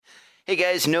Hey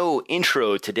guys, no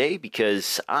intro today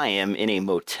because I am in a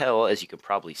motel, as you can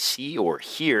probably see or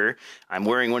hear. I'm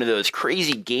wearing one of those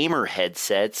crazy gamer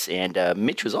headsets, and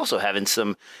Mitch was also having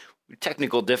some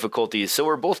technical difficulties, so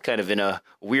we're both kind of in a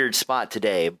weird spot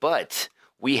today. But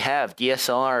we have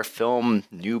DSLR Film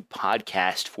new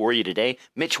podcast for you today.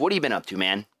 Mitch, what have you been up to,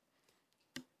 man?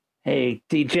 Hey,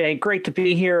 DJ, great to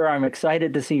be here. I'm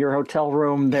excited to see your hotel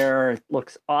room there. It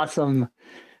looks awesome.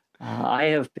 I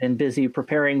have been busy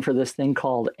preparing for this thing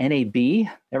called NAB.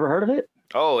 Ever heard of it?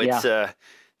 Oh, it's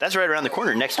that's right around the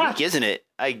corner next week, isn't it?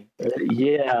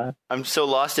 Yeah. I'm so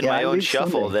lost in my own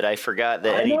shuffle that I forgot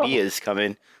that NAB is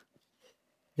coming.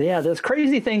 Yeah, this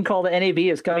crazy thing called NAB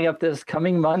is coming up this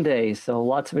coming Monday. So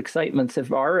lots of announcements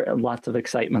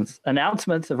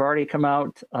have already come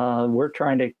out. We're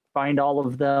trying to find all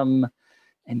of them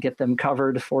and get them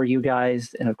covered for you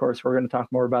guys. And of course, we're going to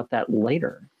talk more about that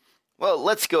later. Well,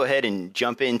 let's go ahead and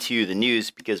jump into the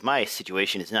news because my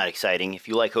situation is not exciting. If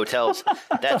you like hotels,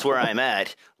 that's where I'm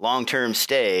at. Long-term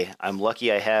stay. I'm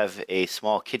lucky I have a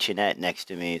small kitchenette next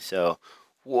to me. So,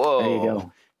 whoa. There you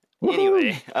go.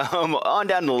 Anyway, on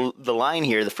down the line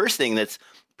here, the first thing that's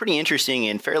pretty interesting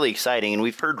and fairly exciting, and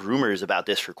we've heard rumors about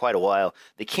this for quite a while,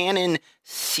 the Canon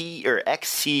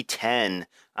XC10.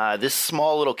 This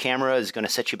small little camera is going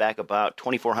to set you back about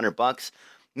 $2,400.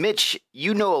 Mitch,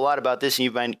 you know a lot about this, and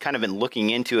you've been looking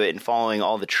into it and following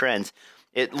all the trends.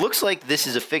 It looks like this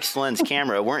is a fixed lens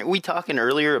camera. Weren't we talking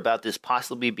earlier about this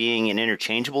possibly being an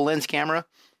interchangeable lens camera?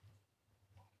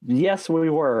 Yes, we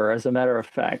were, as a matter of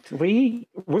fact. We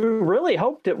really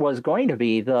hoped it was going to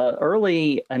be. The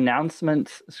early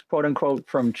announcements, quote unquote,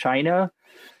 from China,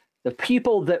 the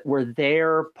people that were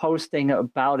there posting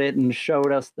about it and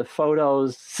showed us the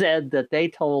photos said that they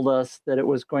told us that it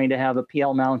was going to have a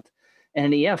PL mount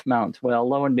and an EF mount. Well,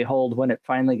 lo and behold, when it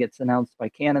finally gets announced by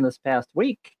Canon this past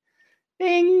week,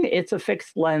 bing, it's a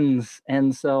fixed lens.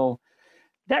 And so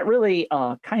that really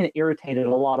kind of irritated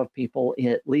a lot of people,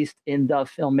 at least in the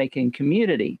filmmaking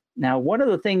community. Now, one of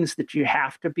the things that you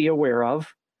have to be aware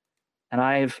of, and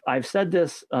I've said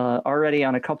this already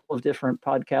on a couple of different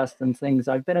podcasts and things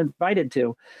I've been invited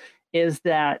to, is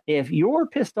that if you're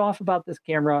pissed off about this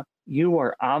camera, you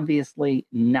are obviously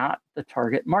not the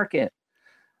target market.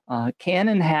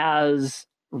 Canon has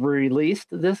released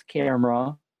this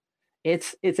camera.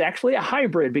 It's actually a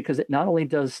hybrid because it not only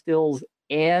does stills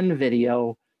and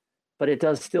video, but it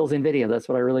does stills and video. That's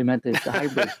what I really meant. It's a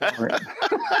hybrid camera.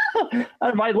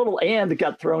 My little and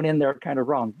got thrown in there kind of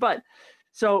wrong. But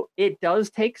so it does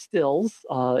take stills.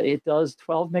 It does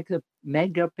 12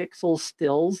 megapixel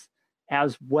stills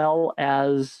as well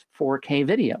as 4K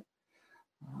video.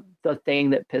 The thing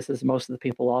that pisses most of the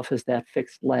people off is that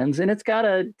fixed lens, and it's got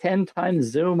a 10 times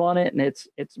zoom on it, and it's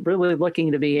really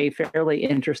looking to be a fairly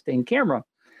interesting camera.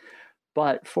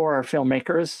 But for our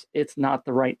filmmakers, it's not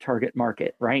the right target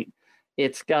market, right?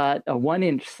 It's got a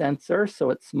 1-inch sensor,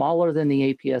 so it's smaller than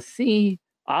the APS-C,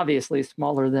 obviously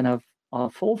smaller than a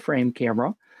full-frame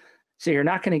camera. So you're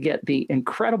not going to get the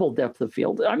incredible depth of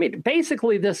field. I mean,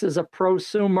 basically, this is a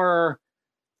prosumer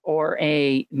or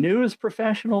a news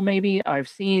professional, maybe. I've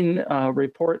seen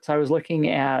reports. I was looking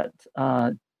at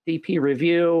DP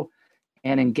Review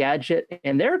and Engadget,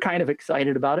 and they're kind of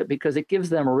excited about it because it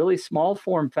gives them a really small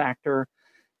form factor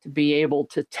to be able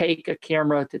to take a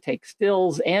camera, to take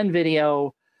stills and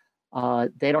video.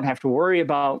 They don't have to worry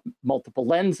about multiple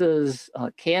lenses.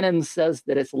 Canon says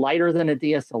that it's lighter than a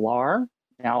DSLR.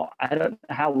 Now, I don't know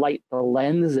how light the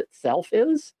lens itself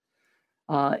is.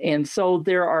 And so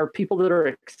there are people that are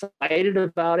excited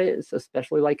about it,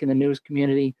 especially like in the news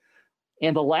community.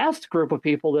 And the last group of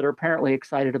people that are apparently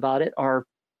excited about it are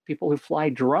people who fly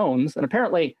drones. And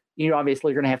apparently,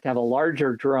 obviously you're going to have a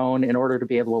larger drone in order to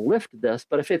be able to lift this.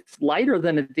 But if it's lighter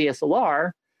than a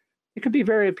DSLR, it could be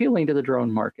very appealing to the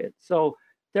drone market. So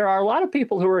there are a lot of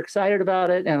people who are excited about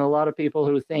it and a lot of people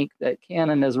who think that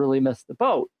Canon has really missed the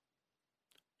boat.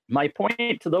 My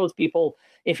point to those people,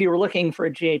 if you were looking for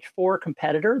a GH4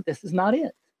 competitor, this is not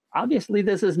it. Obviously,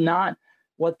 this is not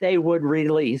what they would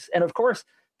release. And of course,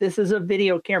 this is a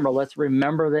video camera. Let's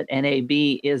remember that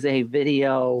NAB is a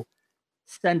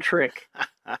video-centric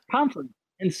conference.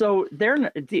 And so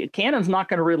Canon's not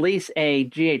going to release a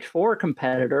GH4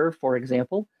 competitor, for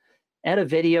example, at a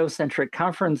video-centric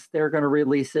conference. They're going to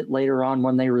release it later on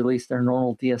when they release their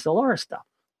normal DSLR stuff.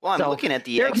 Well, I'm looking at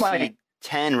the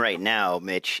XC10 right now,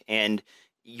 Mitch, and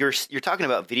you're talking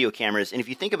about video cameras. And if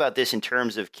you think about this in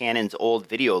terms of Canon's old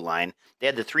video line, they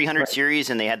had the 300 series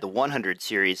and they had the 100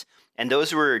 series, and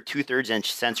those were 2/3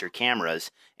 inch sensor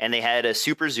cameras, and they had a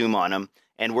super zoom on them.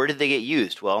 And where did they get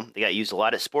used? Well, they got used a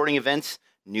lot at sporting events.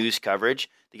 news coverage.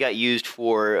 They got used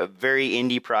for very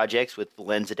indie projects with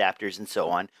lens adapters and so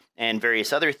on, and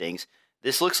various other things.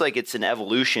 This looks like it's an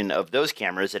evolution of those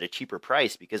cameras at a cheaper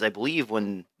price, because I believe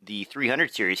when the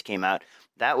 300 series came out,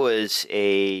 that was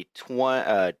a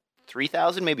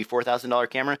 $3,000, maybe $4,000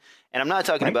 camera. And I'm not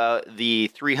talking about the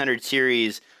 300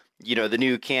 series, the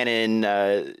new Canon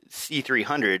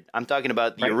C300. I'm talking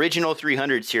about the original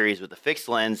 300 series with a fixed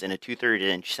lens and a 2/3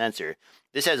 inch sensor.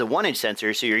 This has a 1-inch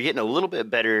sensor, so you're getting a little bit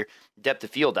better depth of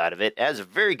field out of it. It has a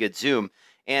very good zoom.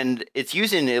 And it's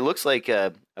using, it looks like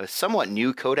a somewhat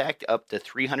new codec up to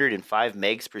 305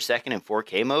 megs per second in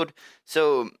 4K mode.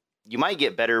 So you might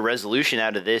get better resolution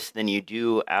out of this than you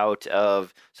do out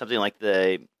of something like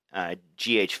the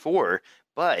GH4.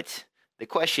 But the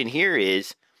question here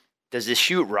is, does this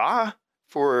shoot RAW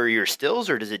for your stills,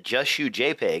 or does it just shoot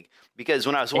JPEG? Because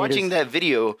when I was watching that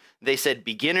video, they said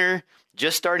beginner,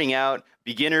 just starting out,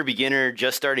 beginner,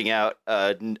 just starting out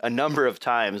a number of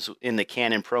times in the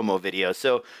Canon promo video.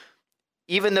 So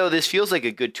even though this feels like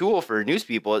a good tool for news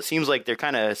people, it seems like they're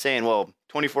kind of saying, well,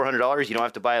 $2,400, you don't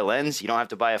have to buy a lens, you don't have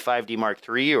to buy a 5D Mark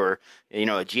III or a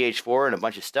GH4 and a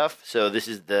bunch of stuff. So this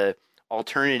is the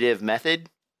alternative method.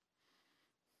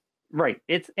 Right.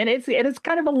 It's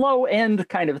kind of a low end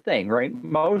kind of thing, right?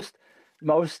 Most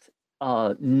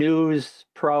news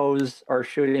pros are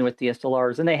shooting with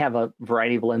DSLRs, and they have a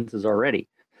variety of lenses already.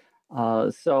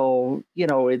 So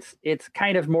it's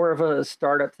kind of more of a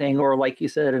startup thing, or like you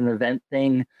said, an event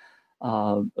thing,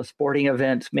 a sporting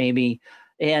event maybe.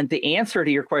 And the answer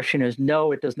to your question is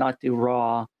no, it does not do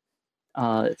RAW.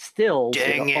 Still,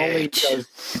 it only does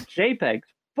JPEGs.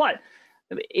 But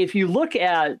if you look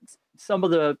at some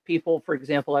of the people, for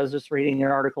example, I was just reading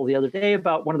an article the other day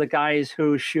about one of the guys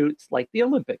who shoots like the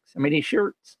Olympics. I mean, he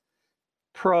shoots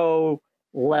pro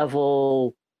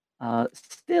level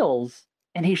stills,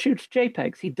 and he shoots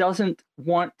JPEGs. He doesn't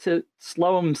want to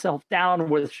slow himself down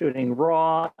with shooting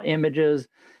raw images.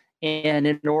 And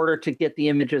in order to get the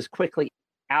images quickly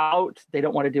out, they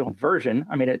don't want to do a version.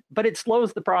 I mean, but it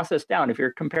slows the process down. If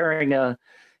you're comparing a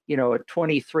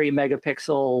 23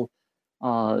 megapixel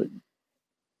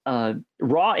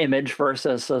raw image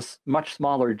versus a much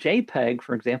smaller JPEG,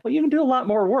 for example, you can do a lot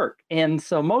more work. And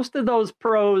so most of those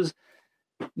pros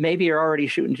maybe are already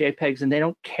shooting JPEGs and they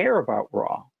don't care about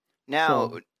RAW.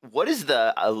 Now, what is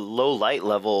the low light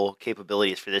level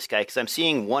capabilities for this guy? Because I'm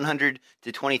seeing 100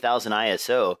 to 20,000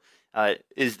 ISO.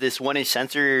 Is this 1-inch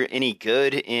sensor any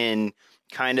good in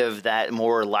kind of that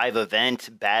more live event,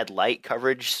 bad light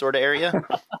coverage sort of area?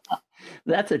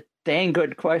 That's a dang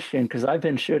good question, because I've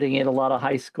been shooting in a lot of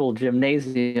high school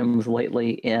gymnasiums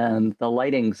lately, and the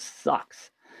lighting sucks.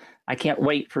 I can't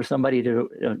wait for somebody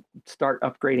to start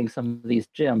upgrading some of these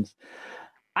gyms.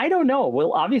 I don't know.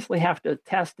 We'll obviously have to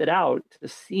test it out to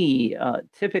see.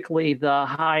 Typically, the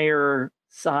higher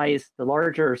size, the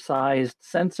larger sized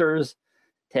sensors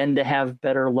tend to have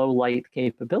better low light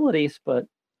capabilities, but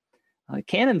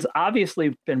Canon's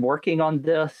obviously been working on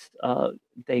this.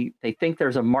 They think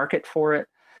there's a market for it.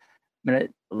 I mean,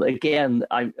 again,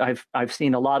 I've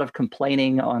seen a lot of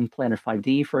complaining on Planet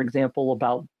 5D, for example,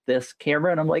 about this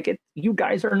camera, and I'm like, you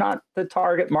guys are not the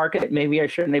target market. Maybe I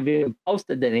shouldn't have even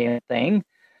posted anything.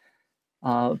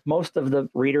 Most of the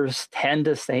readers tend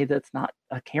to say that's not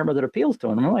a camera that appeals to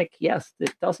them. I'm like, yes,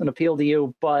 it doesn't appeal to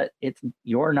you, but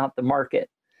you're not the market.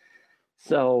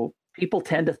 So people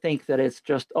tend to think that it's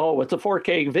just, it's a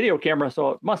 4K video camera, so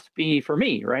it must be for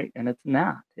me, right? And it's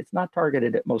not. It's not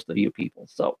targeted at most of you people.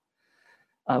 So,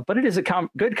 but it is a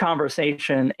good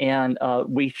conversation, and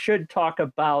we should talk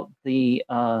about the.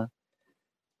 And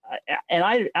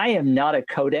I am not a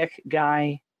codec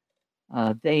guy.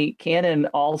 Canon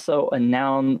also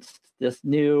announced this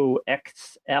new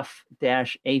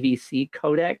XF-AVC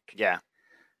codec. Yeah.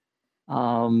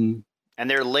 And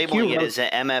they're labeling it as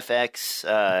an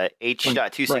MFX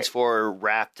H.264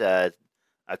 wrapped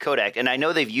codec. And I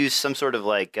know they've used some sort of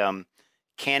like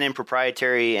Canon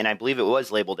proprietary, and I believe it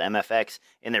was labeled MFX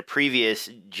in their previous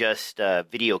just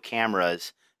video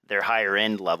cameras, their higher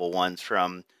end level ones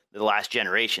from the last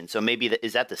generation. So maybe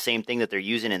is that the same thing that they're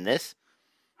using in this?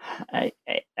 I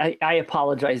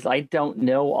apologize. I don't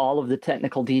know all of the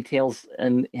technical details,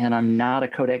 and I'm not a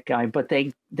codec guy, but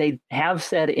they have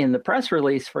said in the press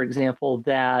release, for example,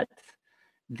 that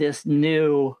this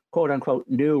new quote unquote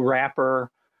new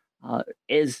wrapper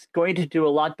is going to do a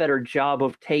lot better job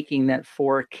of taking that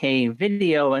 4K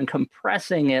video and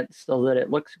compressing it so that it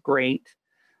looks great.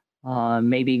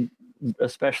 Maybe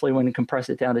especially when you compress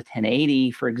it down to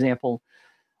 1080, for example.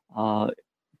 But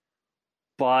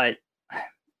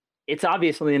it's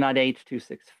obviously not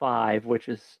H.265, which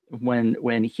is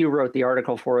when Hugh wrote the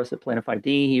article for us at Planet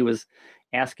 5D, he was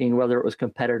asking whether it was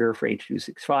competitor for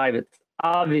H.265. It's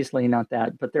obviously not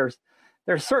that, but there's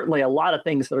certainly a lot of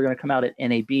things that are going to come out at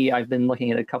NAB. I've been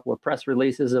looking at a couple of press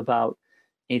releases about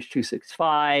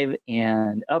H.265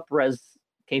 and upres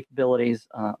capabilities.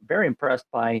 Very impressed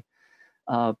by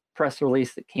a press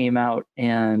release that came out,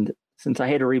 and since I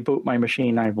had to reboot my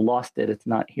machine, I've lost it. It's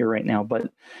not here right now,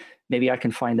 but maybe I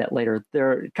can find that later.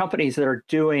 There are companies that are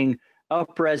doing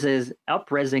upresing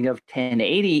of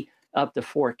 1080 up to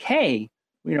 4K.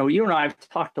 You and I have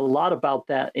talked a lot about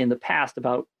that in the past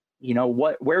about,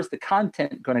 where's the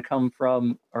content going to come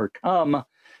from or come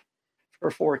for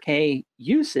 4K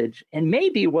usage. And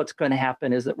maybe what's going to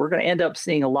happen is that we're going to end up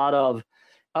seeing a lot of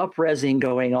upresing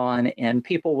going on, and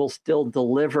people will still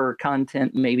deliver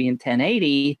content maybe in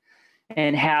 1080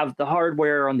 and have the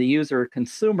hardware on the user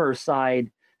consumer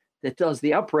side that does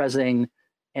the upresing,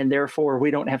 and therefore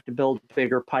we don't have to build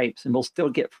bigger pipes, and we'll still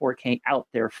get 4K out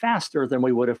there faster than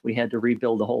we would if we had to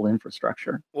rebuild the whole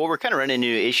infrastructure. Well, we're kind of running into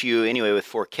an issue anyway with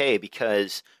 4K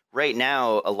because right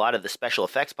now a lot of the special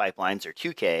effects pipelines are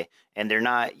 2K, and they're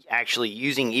not actually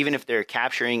using, even if they're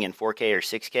capturing in 4K or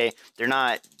 6K, they're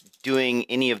not doing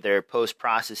any of their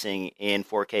post-processing in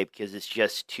 4K because it's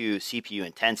just too CPU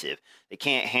intensive. They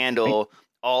can't handle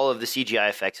all of the CGI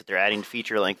effects that they're adding to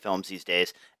feature-length films these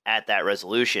days at that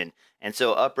resolution. And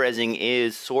so upresing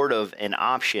is sort of an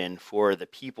option for the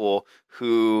people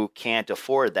who can't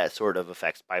afford that sort of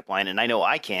effects pipeline. And I know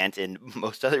I can't, and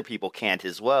most other people can't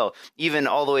as well, even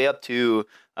all the way up to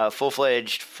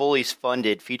full-fledged, fully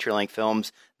funded feature-length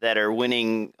films that are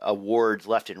winning awards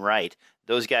left and right.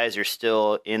 Those guys are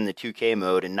still in the 2K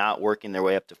mode and not working their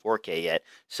way up to 4K yet.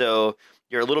 So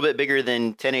you're a little bit bigger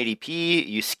than 1080p,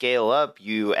 you scale up,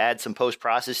 you add some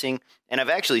post-processing, and I've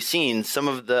actually seen some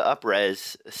of the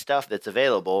upres stuff that's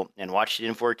available and watched it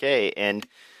in 4K, and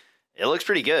it looks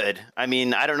pretty good. I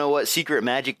mean, I don't know what secret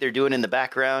magic they're doing in the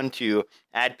background to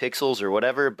add pixels or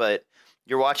whatever, but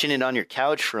you're watching it on your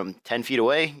couch from 10 feet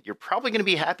away, you're probably going to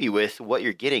be happy with what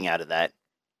you're getting out of that.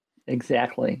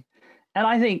 Exactly. And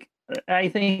I think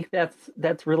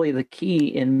that's really the key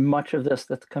in much of this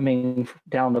that's coming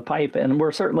down the pipe, and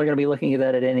we're certainly going to be looking at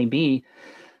that at NAB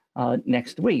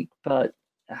next week. But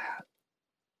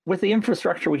with the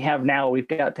infrastructure we have now, we've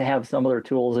got to have some other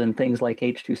tools and things like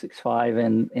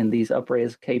H.265 and these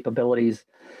upres capabilities.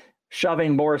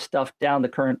 Shoving more stuff down the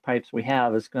current pipes we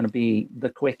have is going to be the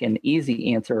quick and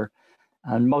easy answer,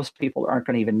 and most people aren't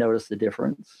going to even notice the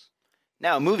difference.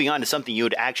 Now, moving on to something you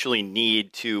would actually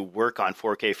need to work on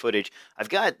 4K footage, I've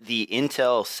got the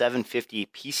Intel 750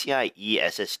 PCIe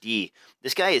SSD.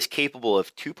 This guy is capable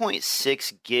of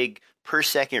 2.6 gig per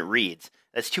second reads.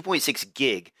 That's 2.6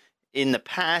 gig. In the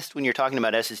past, when you're talking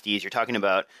about SSDs, you're talking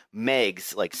about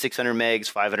megs, like 600 megs,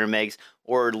 500 megs,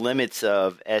 or limits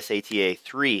of SATA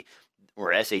 3.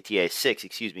 Or SATA 6,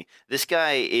 excuse me. This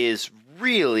guy is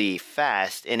really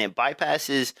fast, and it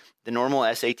bypasses the normal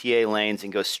SATA lanes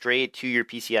and goes straight to your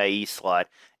PCIe slot.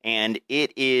 And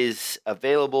it is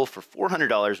available for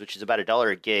 $400, which is about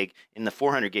 $1 a gig in the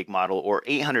 400 gig model, or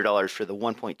 $800 for the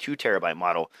 1.2 terabyte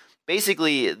model.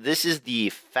 Basically, this is the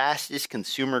fastest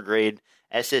consumer-grade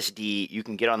SSD you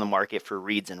can get on the market for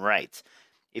reads and writes.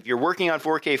 If you're working on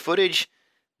 4K footage,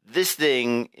 this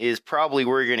thing is probably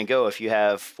where you're going to go if you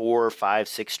have 4, 5,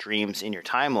 6 streams in your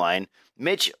timeline.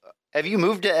 Mitch, have you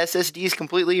moved to SSDs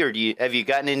completely, or have you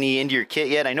gotten any into your kit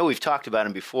yet? I know we've talked about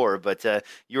them before, but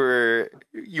you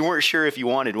weren't sure if you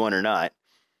wanted one or not.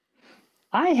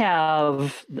 I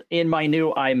have, in my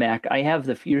new iMac, I have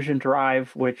the Fusion drive,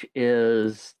 which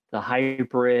is the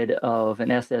hybrid of an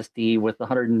SSD with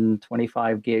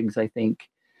 125 gigs, I think,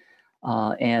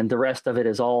 and the rest of it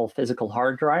is all physical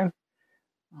hard drive.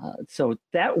 So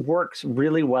that works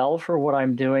really well for what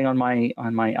I'm doing on my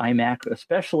iMac,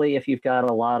 especially if you've got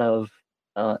a lot of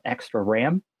extra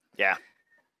RAM. Yeah.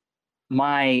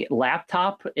 My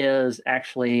laptop is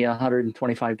actually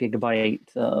 125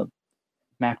 gigabyte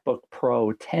MacBook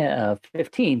Pro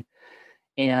 15,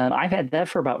 and I've had that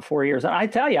for about 4 years. And I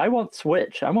tell you, I won't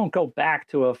switch. I won't go back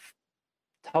to a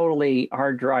totally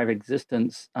hard drive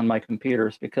existence on my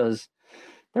computers because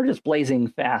they're just blazing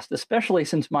fast, especially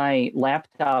since my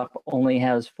laptop only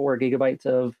has 4 gigabytes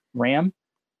of RAM.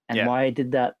 And why I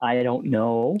did that, I don't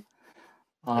know.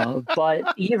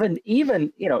 But even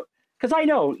because I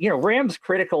know, RAM's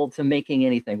critical to making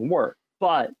anything work.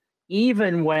 But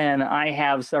even when I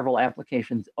have several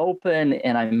applications open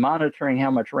and I'm monitoring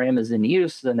how much RAM is in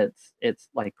use, and it's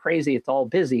like crazy, it's all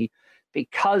busy,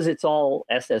 because it's all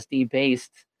SSD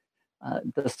based.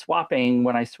 The swapping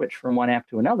when I switch from one app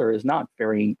to another is not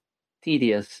very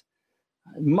tedious.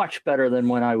 much better than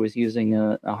when I was using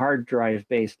a hard drive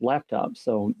based laptop.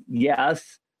 So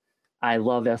yes, I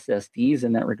love SSDs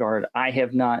in that regard. I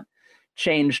have not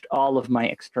changed all of my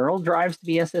external drives to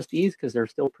be SSDs because they're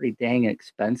still pretty dang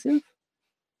expensive.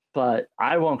 But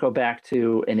I won't go back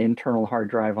to an internal hard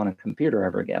drive on a computer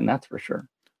ever again. That's for sure.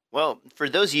 Well, for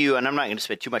those of you, and I'm not going to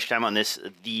spend too much time on this,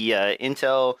 the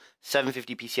Intel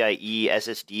 750 PCIe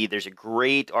SSD, there's a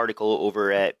great article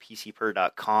over at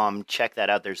pcper.com. Check that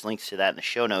out. There's links to that in the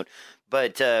show note.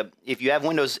 But if you have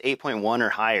Windows 8.1 or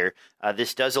higher,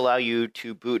 this does allow you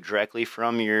to boot directly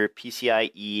from your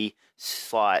PCIe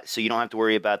slot, so you don't have to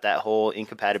worry about that whole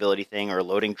incompatibility thing or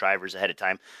loading drivers ahead of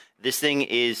time. This thing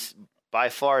is by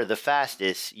far the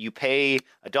fastest. You pay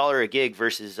 $1 a gig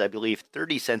versus, I believe,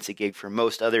 30 cents a gig for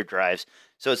most other drives.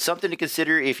 So it's something to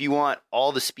consider if you want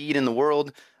all the speed in the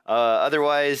world.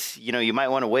 Otherwise, you might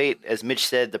want to wait. As Mitch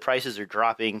said, the prices are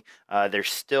dropping. They're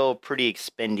still pretty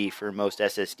expendy for most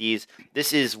SSDs.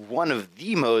 This is one of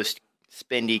the most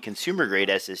spendy consumer-grade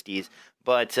SSDs,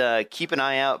 but keep an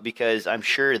eye out because I'm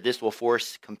sure this will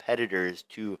force competitors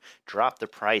to drop the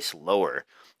price lower.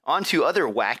 On to other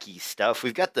wacky stuff.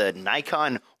 We've got the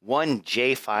Nikon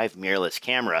 1J5 mirrorless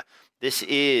camera. This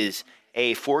is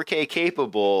a 4K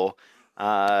capable,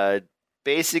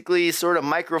 basically sort of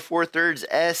micro four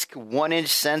thirds-esque 1-inch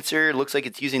sensor. Looks like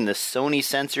it's using the Sony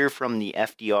sensor from the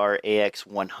FDR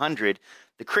AX100.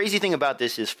 The crazy thing about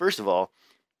this is, first of all,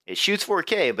 it shoots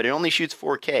 4K, but it only shoots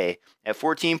 4K at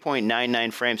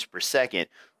 14.99 frames per second,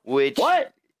 which...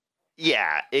 What?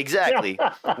 Yeah, exactly.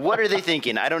 What are they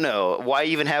thinking? I don't know. Why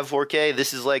even have 4K?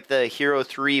 This is like the Hero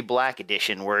 3 Black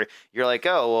Edition where you're like,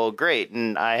 oh, well, great.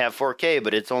 And I have 4K,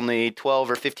 but it's only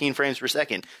 12 or 15 frames per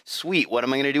second. Sweet. What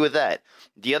am I going to do with that?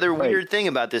 The other weird thing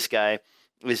about this guy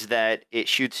is that it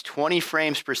shoots 20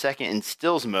 frames per second in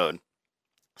stills mode.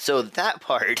 So that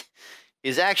part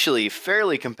is actually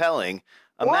fairly compelling.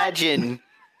 Imagine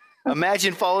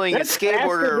following a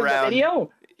skateboarder around.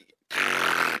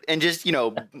 And just,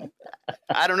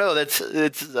 I don't know.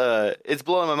 It's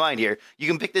blowing my mind here. You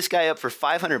can pick this guy up for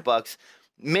 $500.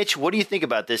 Mitch, what do you think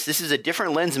about this? This is a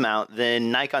different lens mount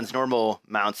than Nikon's normal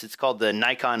mounts. It's called the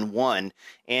Nikon 1,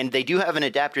 and they do have an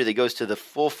adapter that goes to the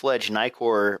full-fledged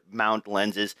Nikkor mount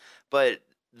lenses, but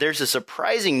there's a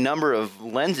surprising number of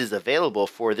lenses available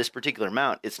for this particular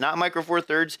mount. It's not micro four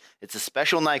thirds. It's a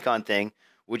special Nikon thing.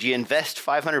 Would you invest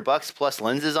 $500 plus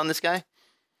lenses on this guy?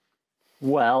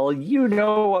 Well, you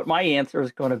know what my answer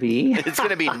is going to be. It's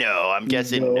going to be no. I'm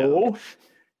guessing no.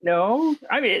 No.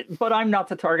 I mean, but I'm not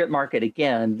the target market.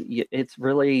 Again, it's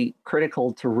really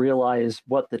critical to realize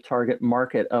what the target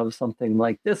market of something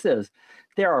like this is.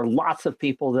 There are lots of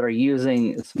people that are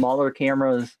using smaller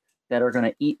cameras that are going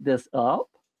to eat this up.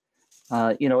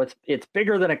 It's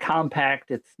bigger than a compact.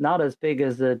 It's not as big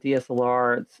as a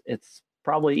DSLR. It's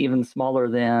probably even smaller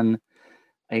than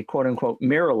a quote unquote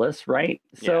mirrorless, right?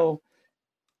 Yeah. So,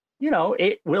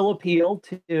 it will appeal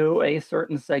to a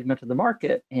certain segment of the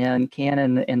market, and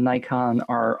Canon and Nikon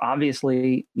are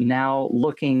obviously now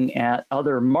looking at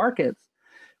other markets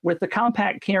with the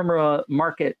compact camera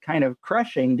market kind of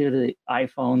crushing due to the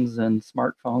iPhones and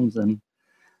smartphones and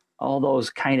all those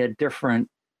kind of different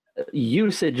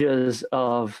usages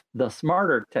of the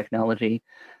smarter technology.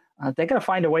 They got to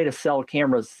find a way to sell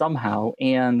cameras somehow,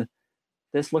 and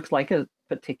this looks like a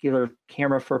particular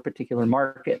camera for a particular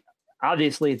market.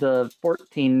 Obviously, the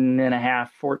 15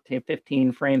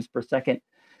 frames per second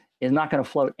is not going to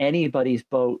float anybody's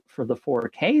boat for the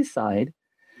 4K side.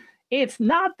 It's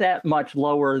not that much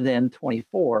lower than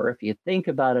 24. If you think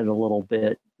about it a little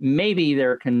bit, maybe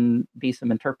there can be some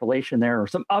interpolation there or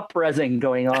some up-resing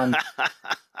going on.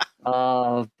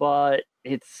 But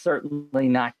it's certainly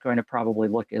not going to probably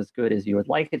look as good as you would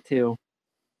like it to.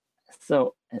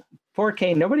 So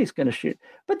 4K, nobody's going to shoot.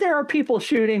 But there are people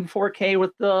shooting 4K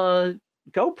with the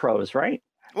GoPros, right?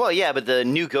 Well, yeah, but the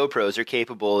new GoPros are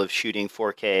capable of shooting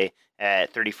 4K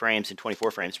at 30 frames and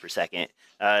 24 frames per second.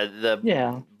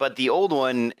 But the old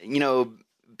one,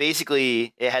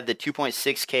 basically it had the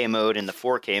 2.6K mode and the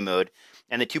 4K mode.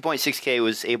 And the 2.6K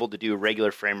was able to do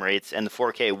regular frame rates, and the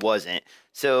 4K wasn't.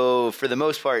 So for the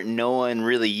most part, no one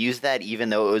really used that, even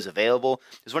though it was available.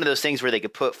 It was one of those things where they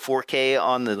could put 4K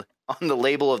on the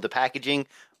label of the packaging,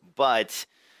 but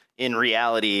in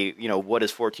reality, what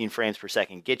does 14 frames per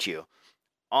second get you?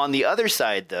 On the other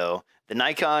side, though, the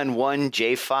Nikon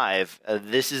 1J5,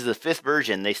 this is the fifth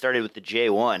version. They started with the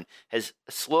J1, has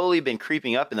slowly been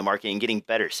creeping up in the market and getting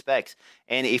better specs.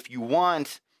 And if you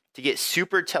want to get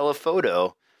super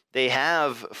telephoto, they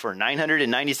have for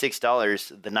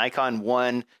 $996 the Nikon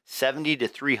 1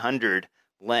 70-300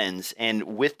 lens, and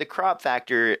with the crop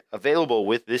factor available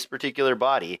with this particular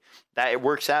body, that it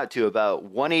works out to about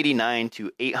 189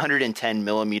 to 810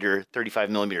 millimeter 35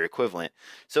 millimeter equivalent.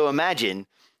 So imagine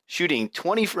shooting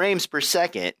 20 frames per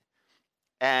second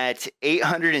at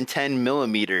 810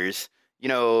 millimeters. You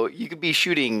know, you could be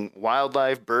shooting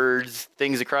wildlife, birds,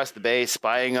 things across the bay,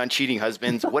 spying on cheating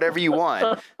husbands, whatever you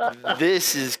want.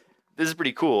 This is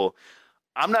pretty cool.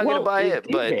 I'm not going to buy it,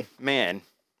 but man.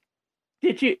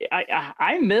 Did you?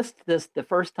 I missed this the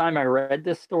first time I read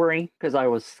this story because I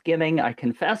was skimming. I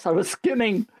confess I was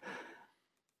skimming.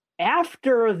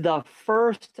 After the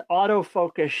first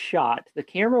autofocus shot, the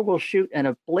camera will shoot in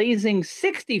a blazing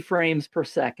 60 frames per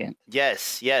second.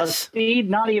 Yes. A speed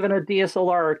not even a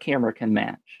DSLR camera can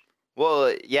match.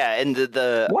 Well, yeah, and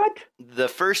what? The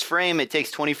first frame, it takes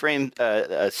 20 frames,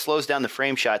 slows down the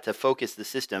frame shot to focus the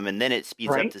system, and then it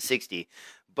speeds up to 60.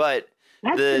 But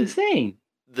that's insane.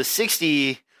 The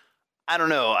 60, I don't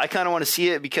know. I kind of want to see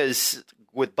it because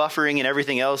with buffering and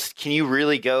everything else, can you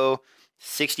really go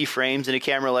 60 frames in a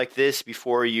camera like this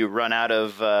before you run out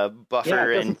of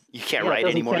buffer and you can't write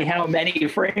anymore? It doesn't say how many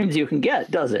frames you can get,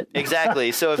 does it?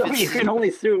 Exactly. So if you can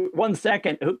only shoot 1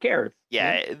 second, who cares?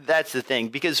 Yeah, that's the thing.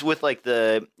 Because with like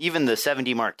even the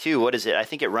 7D Mark II, what is it? I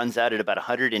think it runs out at about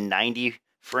 190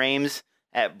 frames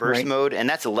at burst mode, and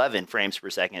that's 11 frames per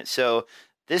second. So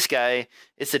this guy,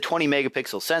 it's a 20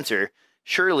 megapixel sensor.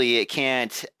 Surely it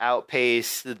can't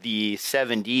outpace the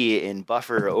 7D in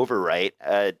buffer overwrite.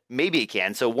 Maybe it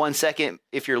can. So 1 second,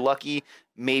 if you're lucky,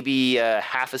 maybe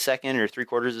half a second or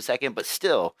 3/4 of a second. But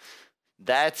still,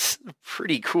 that's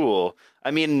pretty cool.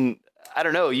 I mean, I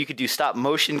don't know. You could do stop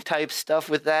motion type stuff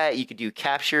with that. You could do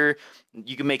capture.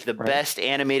 You can make the best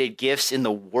animated GIFs in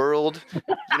the world.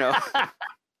 You know.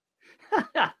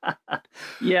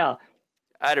 Yeah.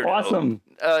 I don't know. Awesome.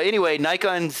 Anyway,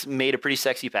 Nikon's made a pretty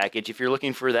sexy package. If you're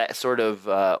looking for that sort of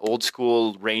old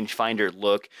school rangefinder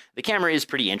look, the camera is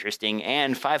pretty interesting.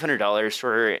 And $500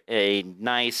 for a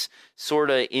nice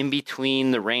sort of in between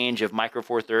the range of micro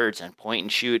four thirds and point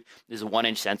and shoot. This is a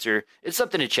 1-inch sensor. It's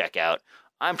something to check out.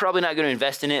 I'm probably not going to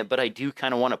invest in it, but I do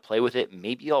kind of want to play with it.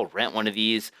 Maybe I'll rent one of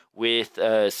these with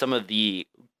some of the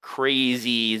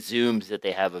crazy zooms that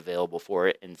they have available for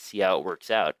it and see how it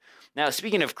works out. Now,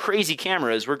 speaking of crazy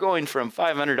cameras, we're going from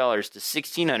 $500 to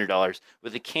 $1,600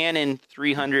 with a Canon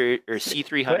 300 or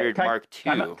C300 Mark II.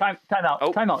 Time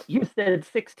out. You said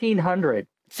 1,600.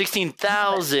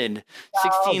 16,000.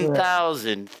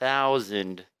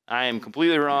 16,000. I am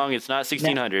completely wrong. It's not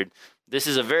 1,600. This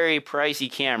is a very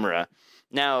pricey camera.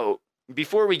 Now,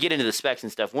 before we get into the specs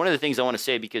and stuff, one of the things I want to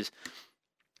say, because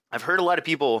I've heard a lot of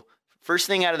people, first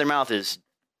thing out of their mouth is,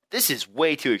 this is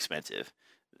way too expensive.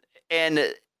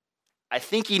 And I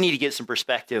think you need to get some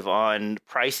perspective on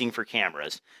pricing for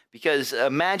cameras, because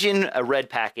imagine a Red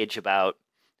package about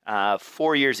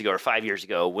 4 years ago or 5 years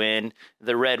ago when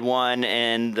the Red 1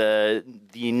 and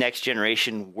the next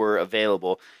generation were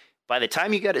available. By the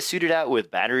time you got it suited out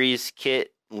with batteries,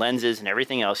 kit, lenses, and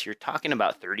everything else, you're talking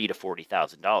about $30,000 to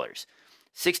 $40,000.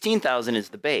 $16,000 is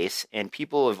the base, and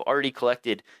people have already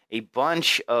collected a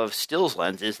bunch of stills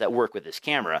lenses that work with this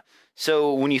camera.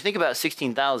 So when you think about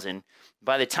 $16,000,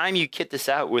 by the time you kit this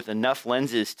out with enough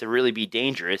lenses to really be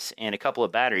dangerous and a couple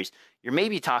of batteries, you're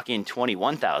maybe talking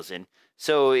 $21,000.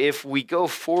 So if we go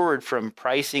forward from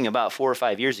pricing about 4 or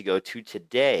 5 years ago to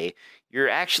today, you're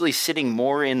actually sitting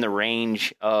more in the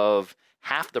range of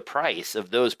half the price of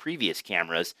those previous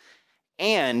cameras.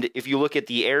 And if you look at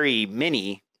the Arri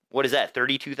Mini, what is that,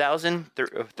 32,000,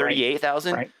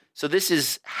 38,000? Right. So this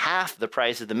is half the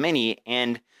price of the Mini,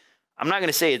 and I'm not going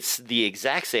to say it's the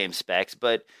exact same specs,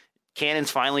 but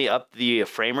Canon's finally upped the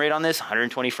frame rate on this,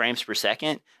 120 frames per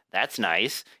second. That's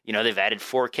nice. You know, they've added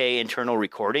 4K internal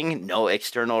recording, no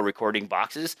external recording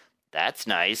boxes. That's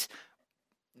nice.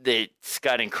 It's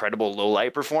got incredible low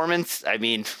light performance. I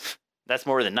mean, that's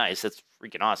more than nice. That's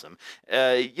freaking awesome.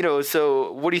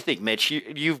 So what do you think, Mitch?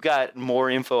 You've got more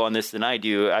info on this than I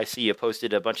do. I see you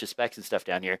posted a bunch of specs and stuff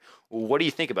down here. What do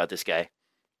you think about this guy?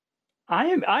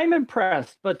 I'm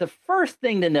impressed, but the first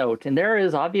thing to note, and there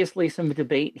is obviously some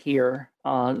debate here,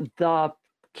 the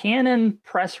Canon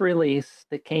press release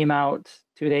that came out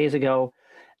 2 days ago,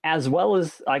 as well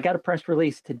as I got a press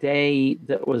release today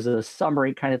that was a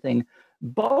summary kind of thing.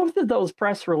 Both of those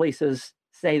press releases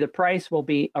say the price will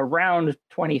be around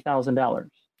 $20,000.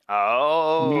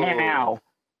 Oh. Now,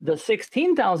 the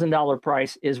 $16,000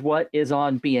 price is what is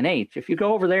on B&H. If you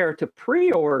go over there to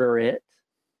pre-order it,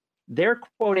 they're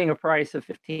quoting a price of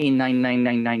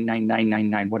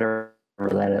 $15,999,999, whatever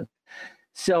that is.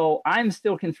 So I'm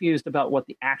still confused about what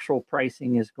the actual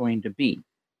pricing is going to be.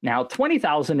 Now,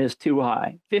 20,000 is too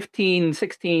high. 15,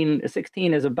 16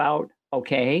 is about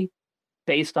okay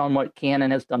based on what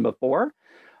Canon has done before.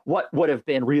 What would have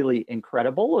been really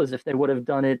incredible is if they would have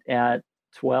done it at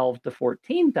 12 to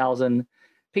 14,000,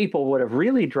 people would have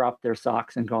really dropped their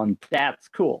socks and gone, that's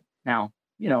cool. Now,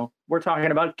 we're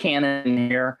talking about Canon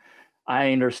here.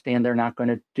 I understand they're not going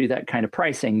to do that kind of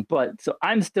pricing, but so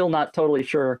I'm still not totally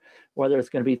sure whether it's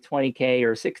going to be 20K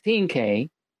or 16K.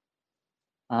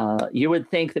 You would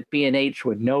think that B&H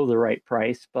would know the right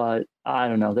price, but I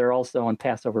don't know. They're also on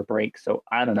Passover break, so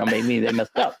I don't know. Maybe they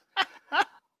messed up.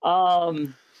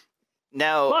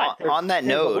 Now, on that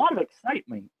note, a lot of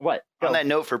excitement. What? Go. On that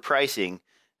note for pricing,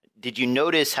 did you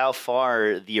notice how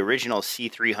far the original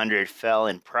C300 fell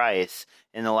in price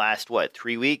in the last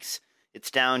 3 weeks?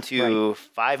 It's down to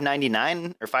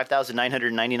 $599 or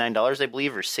 $5,999, I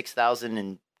believe, or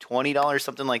 $6,020,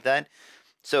 something like that.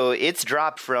 So it's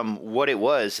dropped from what it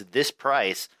was, this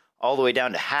price, all the way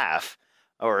down to half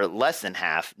or less than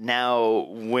half. Now,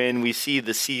 when we see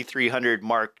the C300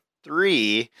 Mark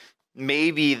III,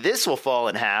 maybe this will fall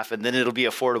in half and then it'll be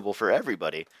affordable for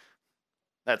everybody.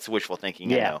 That's wishful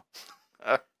thinking, yeah.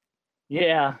 I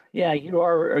know. Yeah, you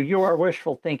are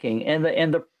wishful thinking.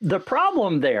 And the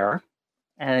problem there,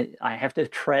 and I have to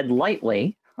tread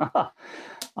lightly,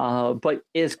 but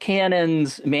is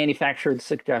Canon's manufactured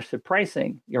suggested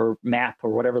pricing, or MAP,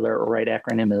 or whatever their right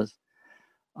acronym is,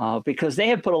 because they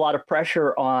have put a lot of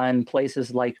pressure on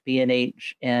places like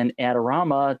B&H and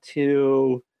Adorama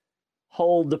to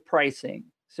hold the pricing.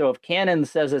 So if Canon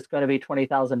says it's going to be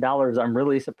 $20,000, I'm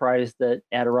really surprised that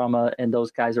Adorama and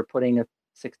those guys are putting a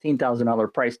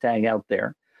 $16,000 price tag out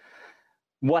there.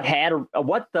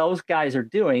 What those guys are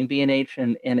doing, B&H,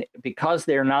 and because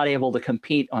they're not able to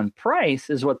compete on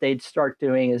price, is what they'd start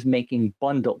doing is making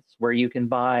bundles where you can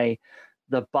buy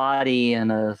the body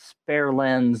and a spare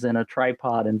lens and a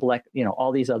tripod and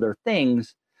all these other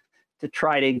things to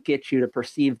try to get you to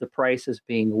perceive the price as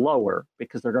being lower,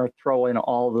 because they're going to throw in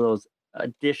all of those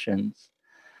additions.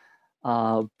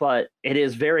 But it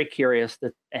is very curious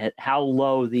at how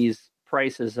low these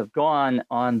prices have gone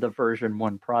on the version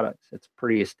 1 products. It's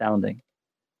pretty astounding.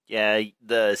 Yeah,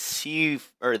 the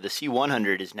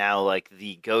C100 is now like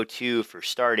the go-to for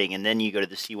starting, and then you go to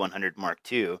the C100 Mark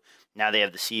II. Now they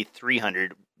have the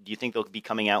C300. Do you think they'll be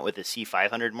coming out with a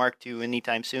C500 Mark II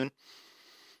anytime soon?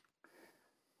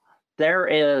 There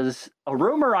is a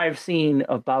rumor I've seen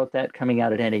about that coming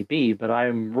out at NAB, but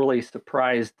I'm really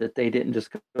surprised that they didn't just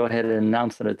go ahead and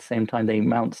announce it at the same time they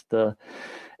announced the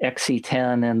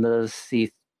XC10 and the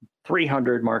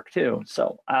C300 Mark II.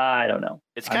 So I don't know.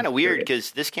 It's kind of weird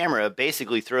because this camera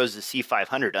basically throws the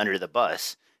C500 under the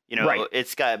bus. Right.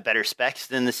 It's got better specs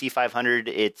than the C500.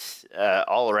 It's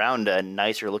all around a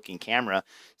nicer looking camera.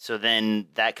 So then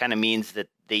that kind of means that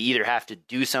they either have to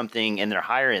do something in their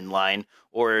higher end line,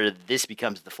 or this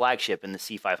becomes the flagship and the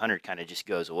C500 kind of just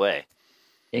goes away.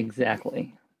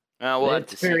 Exactly.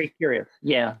 It's very curious.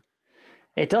 Yeah.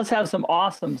 It does have some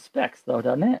awesome specs, though,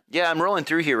 doesn't it? Yeah, I'm rolling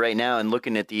through here right now and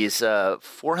looking at these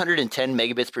 410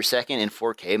 megabits per second in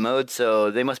 4K mode. So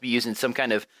they must be using some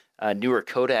kind of newer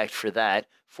codec for that.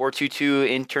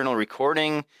 422 internal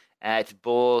recording at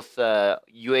both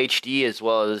UHD as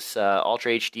well as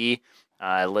Ultra HD.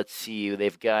 Let's see,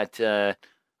 they've got, the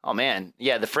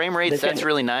frame rates, that's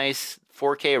really nice.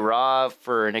 4K RAW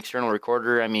for an external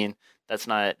recorder. I mean, that's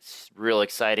not real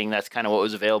exciting. That's kind of what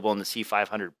was available in the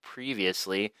C500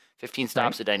 previously. 15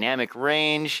 stops of dynamic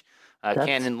range.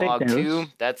 Canon Log 2,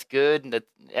 that's good. That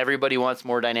everybody wants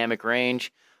more dynamic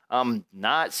range.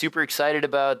 Not super excited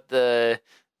about the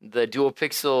dual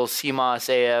pixel CMOS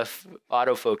AF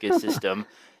autofocus system.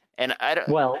 And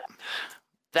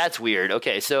that's weird.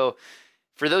 Okay, so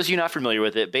for those of you not familiar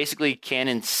with it, basically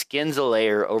Canon skins a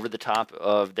layer over the top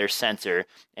of their sensor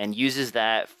and uses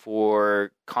that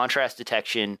for contrast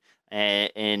detection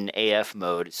in AF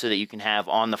mode so that you can have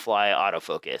on-the-fly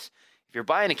autofocus. If you're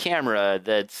buying a camera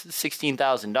that's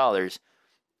 $16,000,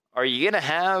 are you going to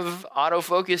have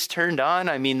autofocus turned on?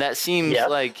 I mean, that seems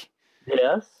like...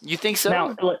 Yes. You think so?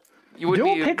 Now,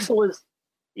 dual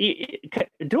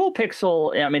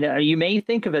pixel, I mean, you may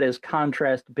think of it as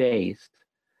contrast-based,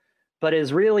 but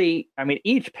is really, I mean,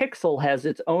 each pixel has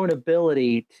its own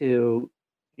ability to,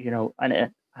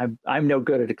 and I'm no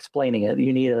good at explaining it.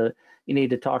 You need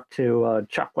to talk to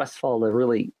Chuck Westfall to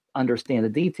really understand the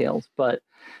details. But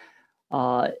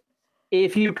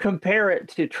if you compare it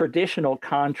to traditional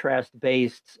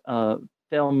contrast-based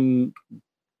film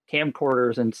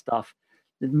camcorders and stuff,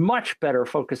 much better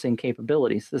focusing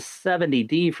capabilities. The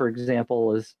 70D, for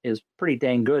example, is pretty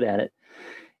dang good at it.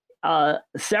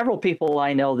 several people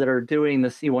I know that are doing the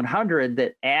C100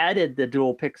 that added the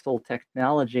dual pixel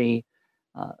technology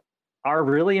are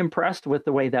really impressed with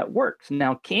the way that works.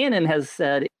 Now, Canon has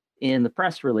said in the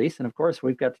press release, and of course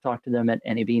we've got to talk to them at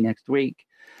NAB next week,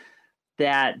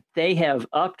 that they have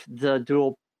upped the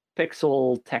dual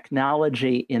pixel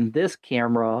technology in this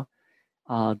camera,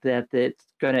 that it's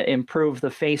going to improve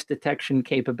the face detection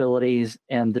capabilities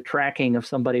and the tracking of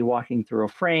somebody walking through a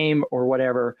frame or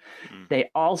whatever. They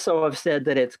also have said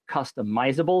that it's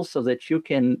customizable so that you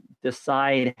can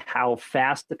decide how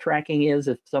fast the tracking is.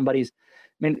 If somebody's,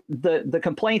 I mean, the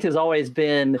complaint has always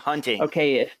been hunting.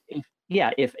 Okay,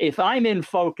 if I'm in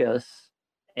focus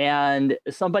and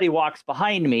somebody walks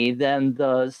behind me, then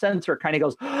the sensor kind of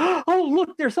goes, oh,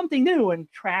 look, there's something new, and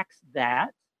tracks that.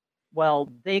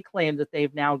 Well, they claim that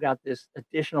they've now got this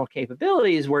additional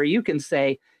capabilities where you can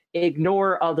say,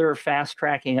 ignore other fast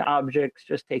tracking objects,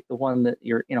 just take the one that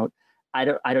you're, I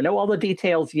don't know all the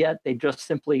details yet. They just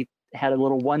simply had a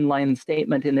little one-line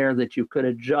statement in there that you could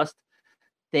adjust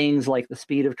things like the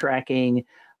speed of tracking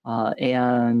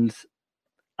and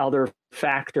other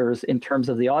factors in terms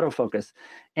of the autofocus.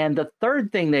 And the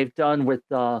third thing they've done with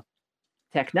the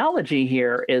technology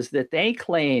here is that they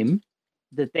claim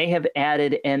that they have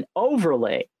added an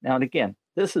overlay. Now, and again,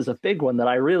 this is a big one that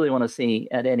I really want to see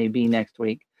at NAB next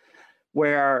week,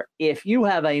 where if you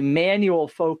have a manual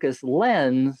focus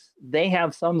lens, they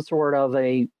have some sort of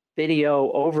a video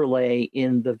overlay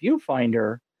in the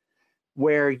viewfinder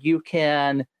where you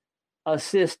can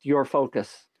assist your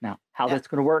focus. Now, how that's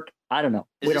going to work, I don't know.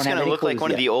 Is this going to look like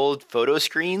one of the old photo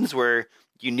screens where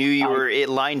you knew it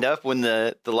lined up when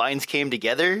the lines came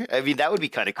together? I mean, that would be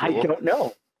kind of cool.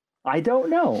 I don't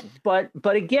know. But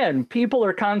again, people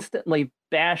are constantly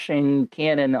bashing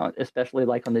Canon, especially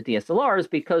like on the DSLRs,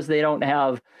 because they don't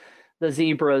have the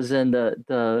zebras and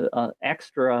the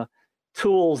extra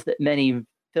tools that many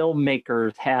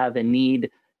filmmakers have and need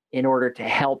in order to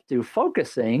help do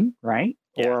focusing, right?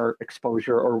 Yeah. Or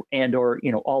exposure or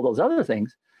all those other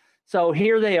things. So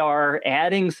here they are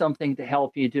adding something to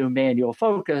help you do manual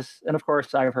focus. And of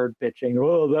course, I've heard bitching,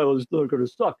 oh, that was still going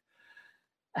to suck.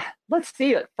 Let's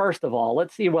see it first of all.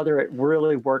 Let's see whether it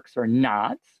really works or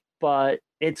not. But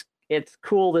it's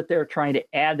cool that they're trying to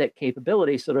add that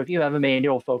capability so that if you have a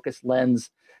manual focus lens,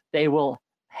 they will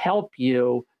help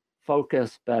you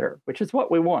focus better, which is what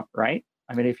we want, right?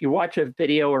 I mean, if you watch a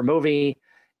video or movie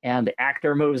and the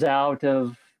actor moves out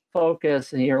of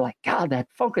focus and you're like, God, that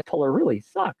focus puller really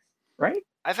sucks, right?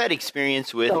 I've had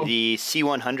experience with the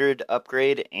C100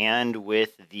 upgrade and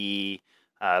with the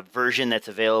version that's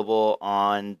available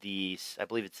on I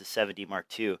believe it's the 7D Mark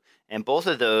II. And both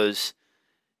of those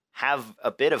have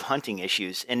a bit of hunting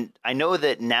issues. And I know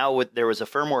that now there was a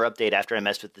firmware update after I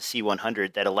messed with the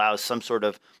C100 that allows some sort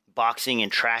of boxing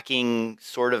and tracking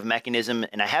sort of mechanism.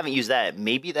 And I haven't used that.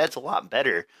 Maybe that's a lot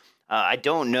better. I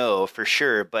don't know for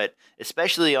sure, but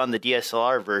especially on the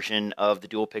DSLR version of the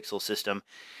dual pixel system,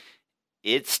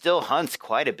 it still hunts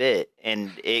quite a bit,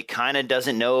 and it kind of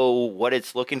doesn't know what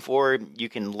it's looking for. You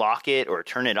can lock it or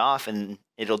turn it off, and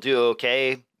it'll do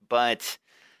okay. But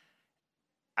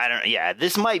I don't know. Yeah,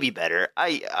 this might be better.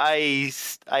 I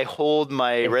hold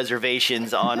my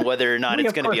reservations on whether or not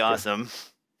it's going to be awesome.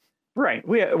 Right.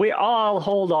 We all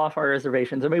hold off our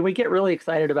reservations. I mean, we get really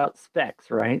excited about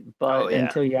specs, right? But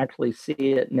until you actually see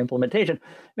it in implementation.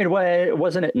 I mean,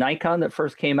 wasn't it Nikon that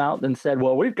first came out and said,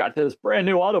 well, we've got this brand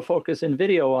new autofocus in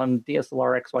video on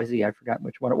DSLR XYZ. I forgot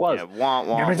which one it was. Yeah,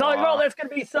 everybody's like, oh, that's going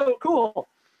to be so cool.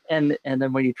 And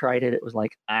then when you tried it, it was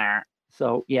like, ah.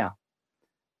 So, yeah.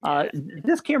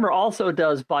 This camera also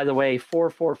does, by the way,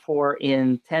 444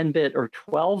 in 10-bit or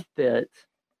 12-bit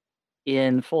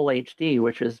in full HD,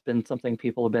 which has been something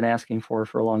people have been asking for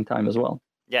a long time as well.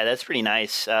 Yeah, that's pretty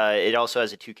nice. It also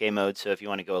has a 2K mode, so if you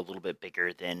want to go a little bit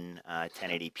bigger than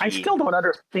 1080p. I still don't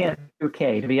understand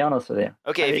 2K, to be honest with you.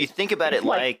 Okay, if you think about it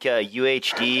like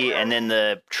UHD and then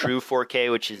the true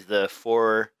 4K, which is the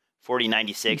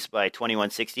 4096 by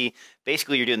 2160,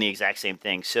 basically you're doing the exact same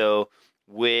thing. So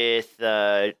with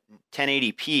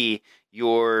 1080p,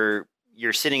 you're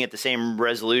sitting at the same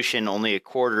resolution, only a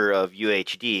quarter of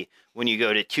UHD. When you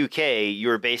go to 2K,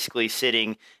 you're basically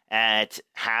sitting at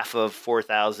half of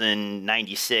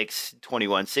 4096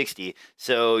 2160.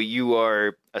 So you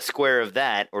are a square of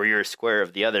that, or you're a square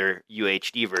of the other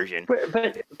UHD version.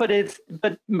 But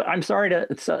I'm sorry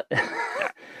to. I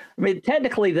mean,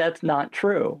 technically, that's not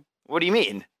true. What do you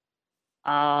mean?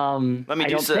 Let me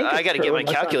do some. I got to get my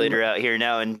calculator out here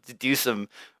now and do some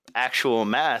actual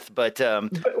math. But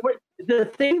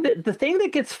the thing that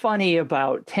gets funny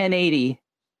about 1080,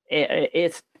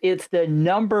 it's it's the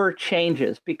number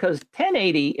changes, because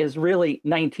 1080 is really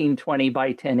 1920 by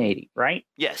 1080, right?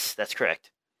 Yes, that's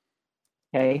correct.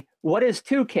 Okay. What is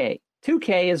 2K?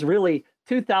 2K is really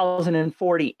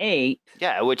 2048.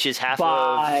 Yeah, which is half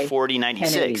of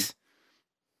 4096.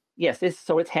 Yes,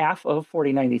 so it's half of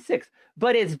 4096,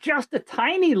 but it's just a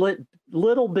tiny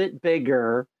little bit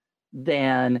bigger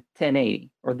than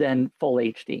 1080 or than full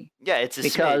HD. Yeah, it's a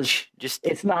because smidge. Just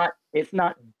it's not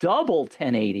double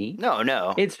 1080.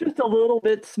 No. It's just a little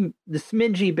bit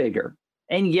smidgy bigger.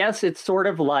 And yes, it's sort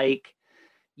of like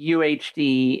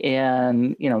UHD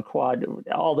and quad,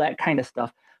 all that kind of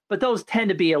stuff. But those tend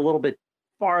to be a little bit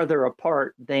farther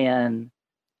apart than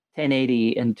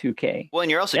 1080 and 2K. Well,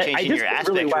 and you're also changing your aspect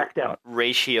really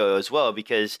ratio as well,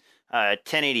 because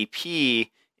 1080p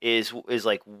is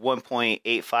like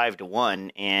 1.85 to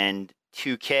 1, and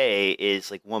 2K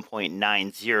is like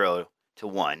 1.90 to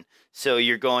 1. So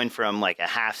you're going from like a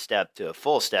half step to a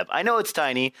full step. I know it's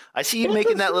tiny. I see you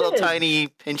making that little tiny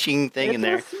pinching thing in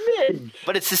there. It's a smidge.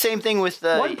 But it's the same thing with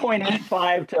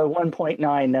 1.85 to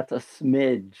 1.9. That's a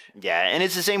smidge. Yeah, and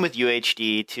it's the same with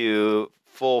UHD to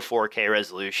full 4K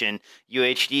resolution.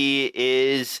 UHD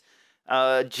is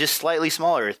just slightly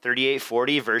smaller,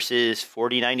 3840 versus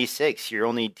 4096. You're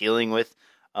only dealing with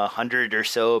 100 or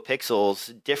so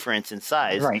pixels difference in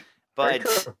size. Right.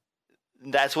 But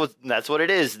that's what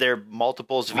it is. They're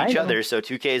multiples of each other. So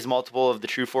 2K is a multiple of the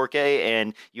true 4K,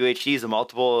 and UHD is a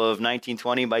multiple of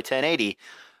 1920 by 1080.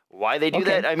 Why they do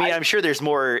that? I mean, I'm sure there's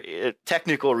more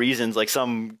technical reasons, like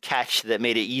some catch that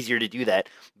made it easier to do that.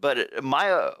 But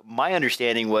my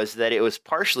understanding was that it was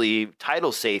partially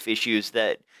title safe issues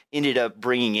that ended up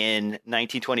bringing in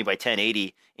 1920 by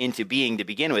 1080 into being to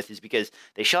begin with, is because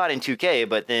they shot in 2K,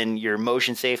 but then your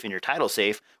motion safe and your title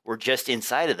safe were just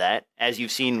inside of that, as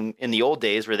you've seen in the old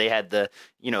days where they had the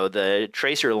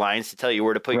tracer lines to tell you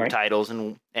where to put your titles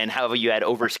and how you had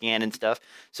overscan and stuff.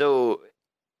 So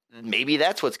maybe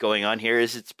that's what's going on here,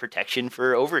 is it's protection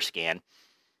for overscan.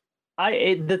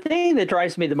 The thing that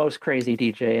drives me the most crazy,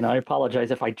 DJ, and I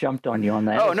apologize if I jumped on you on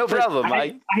that. Oh, no problem.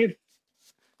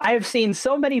 I have seen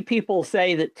so many people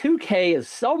say that 2K is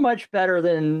so much better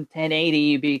than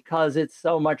 1080 because it's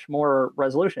so much more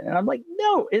resolution. And I'm like,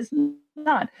 no, it's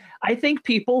not. I think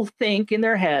people think in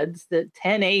their heads that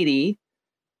 1080,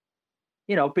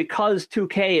 because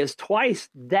 2K is twice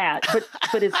that,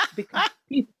 but it's because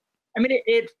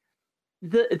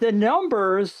the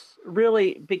numbers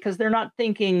really, because they're not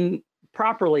thinking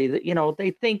properly, that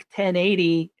they think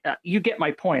 1080. You get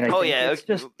my point.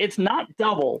 It's not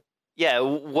double. Yeah,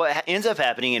 what ends up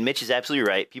happening, and Mitch is absolutely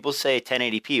right, people say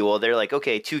 1080p. Well, they're like,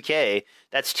 okay, 2K,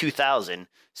 that's 2000.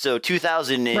 So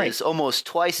 2000 is almost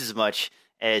twice as much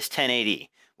as 1080.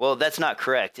 Well, that's not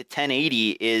correct.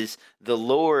 1080 is the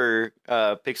lower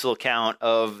pixel count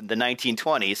of the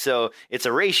 1920. So it's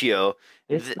a ratio.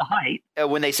 It's the height.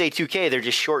 When they say 2K, they're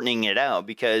just shortening it out,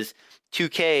 because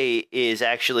 2K is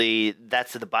actually,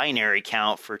 that's the binary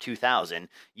count for 2000.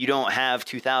 You don't have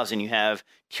 2000, you have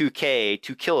 2K,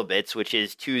 2 kilobits, which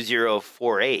is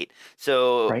 2048.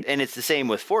 So, and it's the same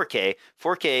with 4K.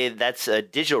 4K, that's a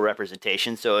digital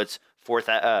representation, so it's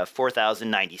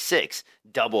 4096,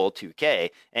 double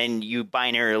 2K, and you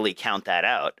binarily count that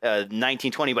out.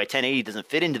 1920 by 1080 doesn't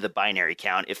fit into the binary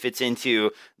count. It fits into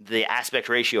the aspect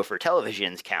ratio for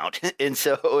televisions count. And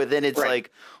so then it's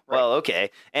well,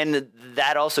 okay. And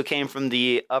that also came from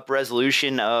the up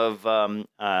resolution of,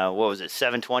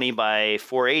 720 by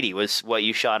 480 was what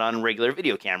you shot on regular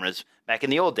video cameras back in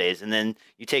the old days. And then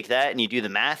you take that and you do the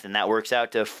math, and that works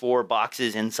out to 4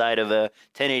 boxes inside of a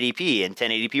 1080p, and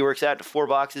 1080p works out to 4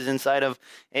 boxes inside of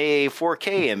a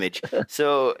 4K image.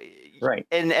 So,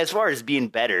 and as far as being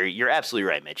better, you're absolutely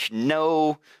right, Mitch.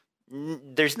 No,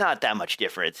 there's not that much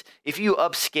difference. If you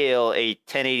upscale a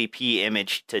 1080p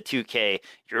image to 2K,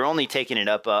 you're only taking it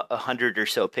up 100 or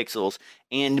so pixels,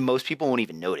 and most people won't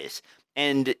even notice.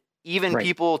 And even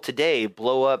people today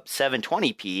blow up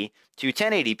 720p to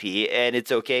 1080p, and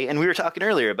it's okay. And we were talking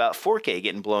earlier about 4K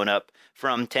getting blown up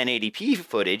from 1080p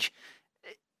footage.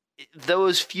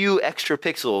 Those few extra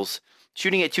pixels,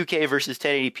 shooting at 2K versus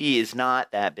 1080p, is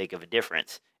not that big of a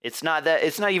difference. It's not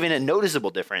even a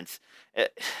noticeable difference.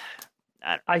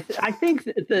 I think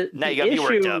now you got me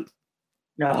worked up.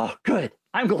 Oh, good.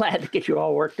 I'm glad to get you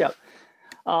all worked up.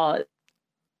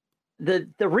 The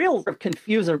real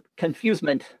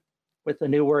confusement, with the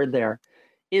new word there,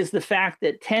 is the fact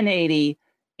that 1080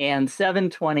 and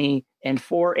 720 and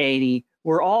 480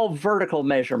 were all vertical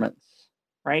measurements,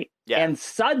 right? Yeah. And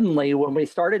suddenly, when we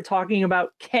started talking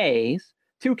about Ks,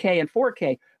 2K and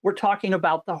 4K, we're talking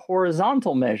about the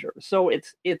horizontal measure. So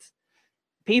it's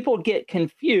people get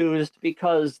confused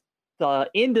because the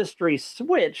industry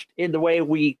switched in the way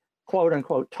we quote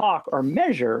unquote talk or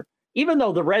measure, even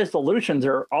though the resolutions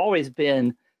are always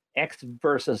been X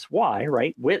versus Y,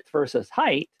 right? Width versus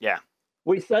height. Yeah.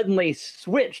 We suddenly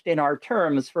switched in our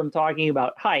terms from talking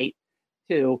about height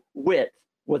to width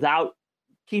without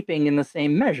keeping in the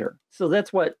same measure. So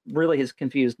that's what really has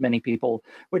confused many people,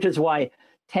 which is why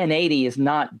 1080 is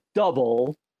not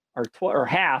double or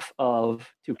half of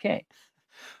 2K.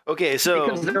 Okay, so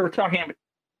because they were talking about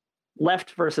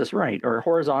left versus right or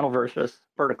horizontal versus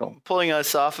vertical. Pulling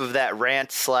us off of that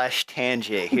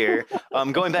rant/tangent here,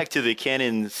 going back to the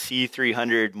Canon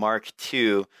C300 Mark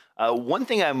II. One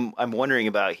thing I'm wondering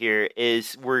about here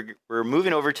is we're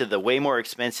moving over to the way more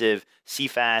expensive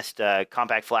CFast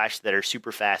compact flash that are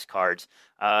super fast cards,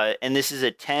 and this is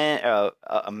a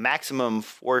maximum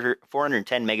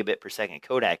 410 megabit per second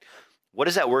codec. What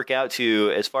does that work out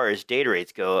to as far as data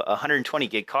rates go? A 120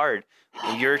 gig card,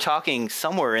 you're talking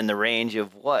somewhere in the range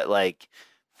of what, like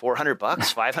 $400,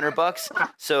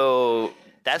 $500? So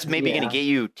that's maybe going to get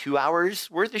you 2 hours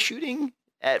worth of shooting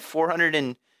at 400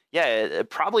 and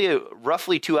probably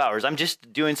roughly 2 hours. I'm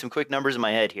just doing some quick numbers in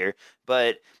my head here,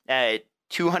 but at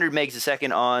 200 megs a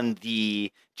second on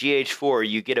the GH4,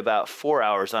 you get about 4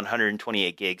 hours on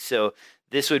 128 gigs. So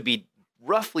this would be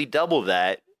roughly double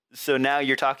that. So now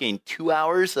you're talking 2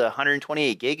 hours,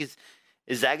 128 gigs.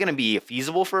 Is that going to be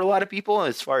feasible for a lot of people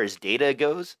as far as data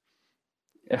goes?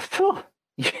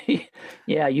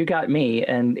 Yeah, you got me.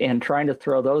 And trying to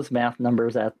throw those math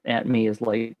numbers at me is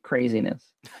like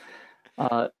craziness.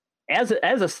 As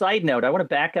a side note, I want to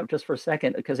back up just for a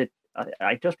second because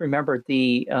I just remembered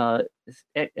the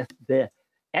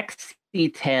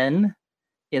XC10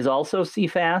 is also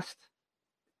CFast.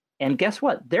 And guess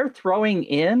what? They're throwing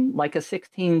in like a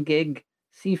 16 gig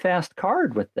CFast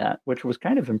card with that, which was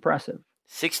kind of impressive.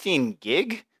 16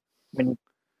 gig?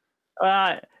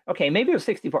 Okay, maybe it was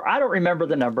 64. I don't remember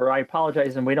the number. I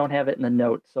apologize, and we don't have it in the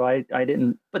notes, so I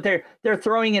didn't. But they're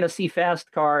throwing in a CFast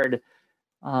card,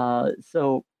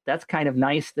 so that's kind of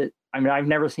nice. I've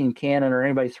never seen Canon or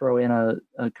anybody throw in a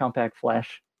compact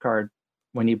flash card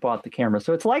when you bought the camera.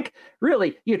 So it's like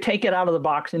really you take it out of the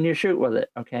box and you shoot with it.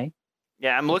 Okay.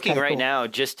 Yeah, I'm looking right now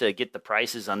just to get the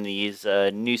prices on these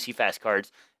new CFast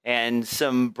cards and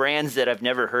some brands that I've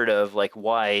never heard of, like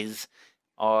Wise.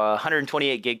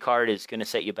 128 gig card is going to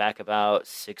set you back about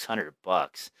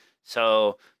 $600.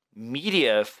 So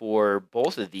media for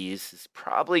both of these is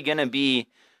probably going to be,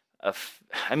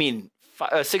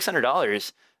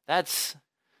 $600. That's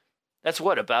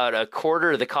what, about a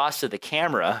quarter of the cost of the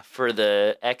camera for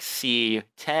the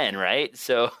XC10, right?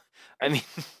 So, I mean.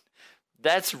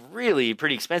 That's really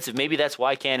pretty expensive. Maybe that's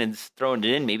why Canon's throwing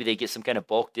it in. Maybe they get some kind of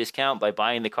bulk discount by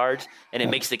buying the cards, and it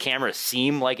makes the camera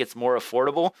seem like it's more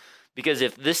affordable. Because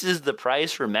if this is the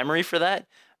price for memory for that,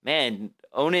 man,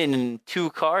 owning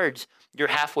 2 cards, you're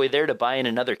halfway there to buying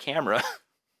another camera.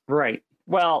 Right.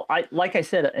 Well, like I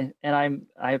said, and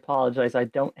I apologize, I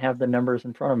don't have the numbers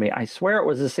in front of me. I swear it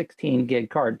was a 16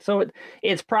 gig card. So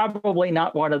it's probably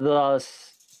not one of the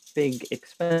big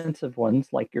expensive ones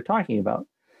like you're talking about.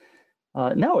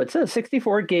 No, it says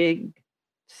 64 gig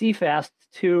CFast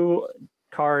 2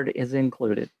 card is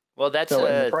included. Well, that's about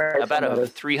a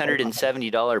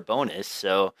 $370 bonus.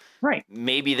 So right.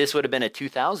 Maybe this would have been a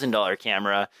 $2,000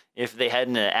 camera if they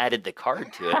hadn't added the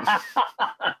card to it.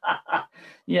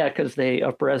 Yeah, because they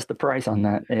up-res the price on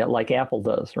that, like Apple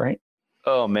does, right?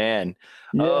 Oh, man.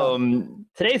 Yeah.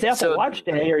 Today's Apple Watch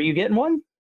Day. Are you getting one?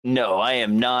 No, I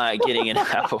am not getting an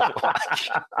Apple Watch.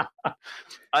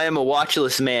 I am a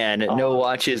watchless man. No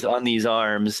watches on these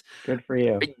arms. Good for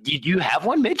you. Did you have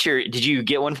one, Mitch, or did you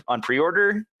get one on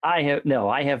pre-order? I have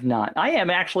not. I am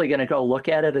actually going to go look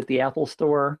at it at the Apple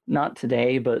Store, not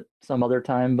today, but some other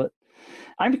time. But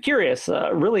I'm curious,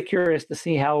 really curious to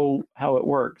see how it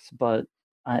works. But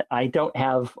I don't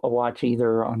have a watch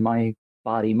either on my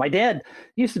body. My dad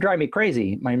used to drive me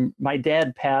crazy. My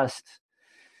dad passed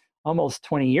almost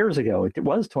 20 years ago. It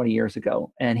was 20 years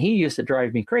ago. And he used to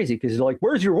drive me crazy because he's like,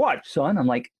 "Where's your watch, son?" I'm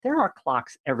like, there are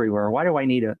clocks everywhere. Why do I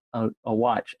need a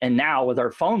watch? And now with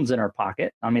our phones in our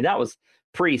pocket, I mean, that was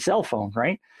pre-cell phone,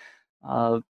 right?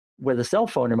 With a cell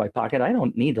phone in my pocket, I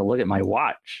don't need to look at my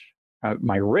watch,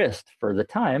 my wrist for the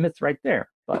time. It's right there.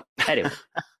 But anyway,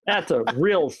 that's a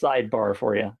real sidebar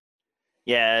for you.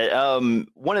 Yeah,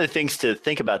 one of the things to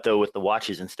think about, though, with the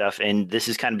watches and stuff, and this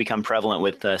has kind of become prevalent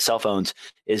with cell phones,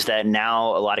 is that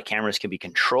now a lot of cameras can be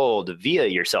controlled via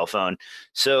your cell phone.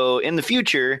 So in the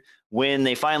future, when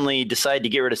they finally decide to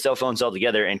get rid of cell phones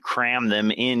altogether and cram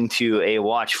them into a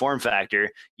watch form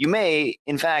factor, you may,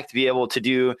 in fact, be able to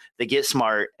do the Get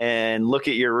Smart and look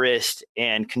at your wrist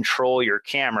and control your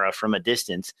camera from a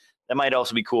distance. that might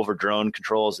also be cool for drone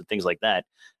controls and things like that.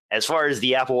 As far as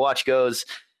the Apple Watch goes,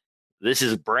 this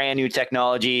is brand new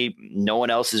technology. No one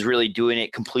else is really doing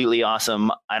it completely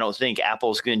awesome. I don't think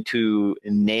Apple's going to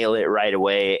nail it right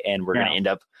away, and we're going to end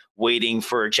up waiting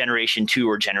for generation 2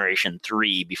 or generation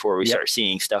 3 before we start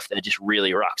seeing stuff that just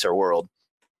really rocks our world.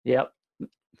 Yep.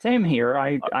 Same here.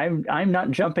 I'm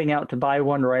not jumping out to buy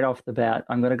one right off the bat.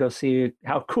 I'm going to go see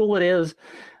how cool it is.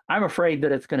 I'm afraid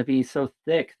that it's going to be so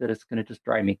thick that it's going to just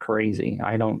drive me crazy.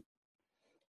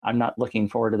 I'm not looking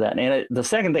forward to that. And the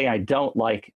second thing I don't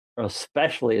like,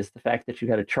 especially, is the fact that you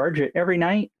got to charge it every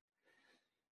night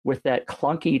with that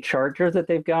clunky charger that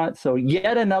they've got. So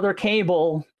yet another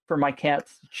cable for my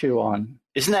cats to chew on.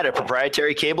 Isn't that a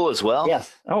proprietary cable as well?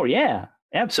 Yes. Oh, yeah.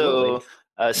 Absolutely.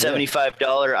 So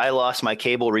 $75 I lost my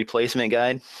cable replacement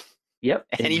guide. Yep.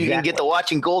 And you can get the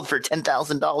watch in gold for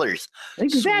 $10,000.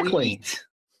 Exactly. Sweet.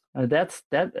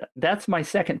 That's my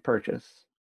second purchase.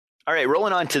 All right,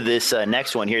 rolling on to this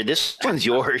next one here. This one's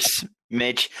yours,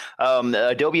 Mitch.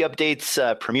 Adobe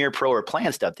updates Premiere Pro, or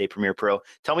plans to update Premiere Pro.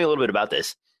 Tell me a little bit about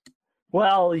this.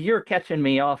 Well, you're catching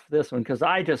me off this one because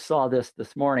I just saw this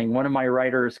morning. One of my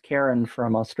writers, Karen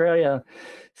from Australia,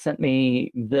 sent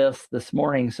me this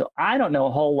morning. So I don't know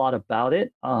a whole lot about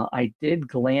it. I did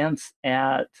glance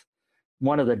at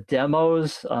one of the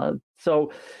demos.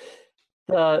 So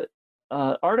the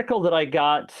article that I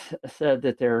got said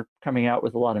that they're coming out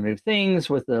with a lot of new things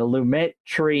with the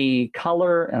Lumetri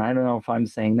color. And I don't know if I'm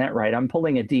saying that right. I'm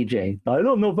pulling a DJ. I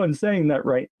don't know if I'm saying that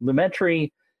right.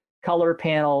 Lumetri color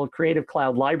panel, Creative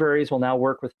Cloud libraries will now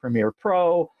work with Premiere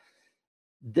Pro.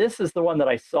 This is the one that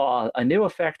I saw. A new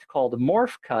effect called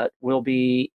Morph Cut will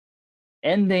be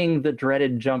ending the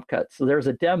dreaded jump cut. So there's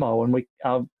a demo, and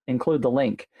I'll include the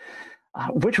link,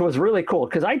 which was really cool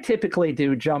because I typically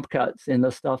do jump cuts in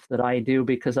the stuff that I do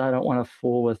because I don't want to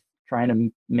fool with trying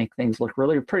to make things look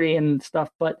really pretty and stuff.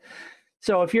 But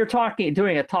so if you're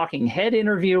doing a talking head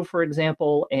interview, for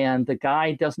example, and the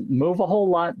guy doesn't move a whole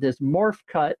lot, this Morph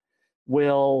Cut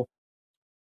will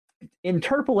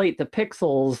interpolate the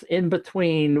pixels in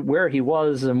between where he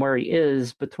was and where he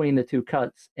is between the two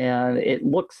cuts, and it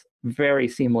looks very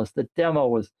seamless. The demo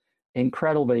was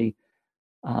incredibly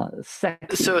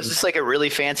sexy. So is this like a really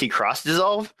fancy cross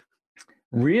dissolve?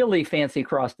 Really fancy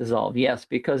cross dissolve, yes,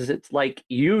 because it's like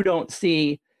you don't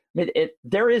see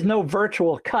there is no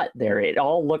virtual cut there. It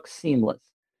all looks seamless.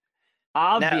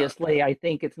 Obviously, now, I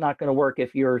think it's not going to work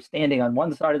if you're standing on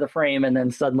one side of the frame and then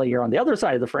suddenly you're on the other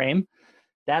side of the frame.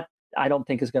 That I don't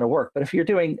think is going to work. But if you're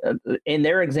doing, in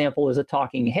their example, is a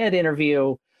talking head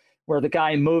interview where the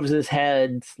guy moves his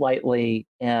head slightly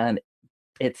and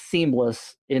it's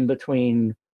seamless in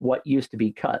between what used to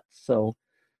be cut. So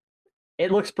it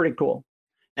looks pretty cool.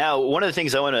 Now, one of the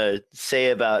things I want to say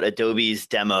about Adobe's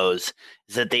demos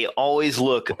is that they always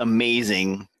look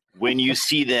amazing when you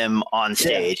see them on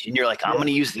stage. And you're like, I'm going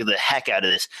to use the heck out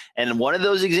of this. And one of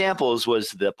those examples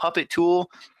was the Puppet tool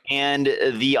and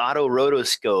the auto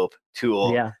rotoscope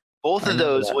tool. Yeah. Both of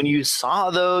those, when you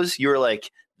saw those, you were like,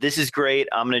 this is great.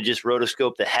 I'm going to just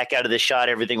rotoscope the heck out of this shot.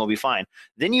 Everything will be fine.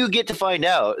 Then you get to find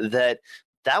out that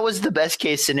was the best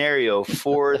case scenario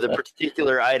for the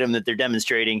particular item that they're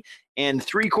demonstrating. And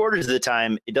 3/4 of the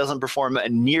time, it doesn't perform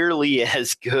nearly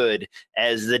as good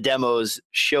as the demos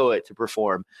show it to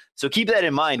perform. So keep that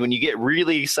in mind when you get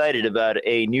really excited about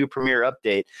a new Premiere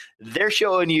update. They're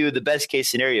showing you the best case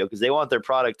scenario because they want their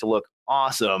product to look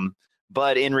awesome.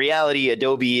 But in reality,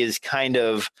 Adobe is kind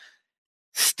of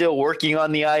still working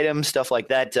on the item, stuff like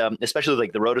that, especially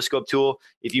like the rotoscope tool.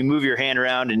 If you move your hand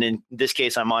around, and in this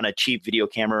case, I'm on a cheap video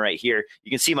camera right here, you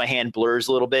can see my hand blurs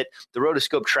a little bit. The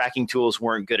rotoscope tracking tools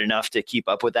weren't good enough to keep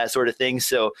up with that sort of thing.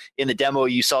 So in the demo,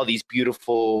 you saw these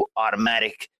beautiful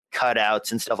automatic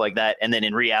cutouts and stuff like that. And then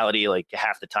in reality, like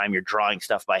half the time you're drawing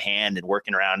stuff by hand and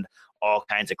working around all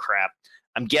kinds of crap.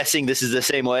 I'm guessing this is the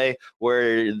same way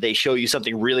where they show you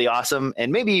something really awesome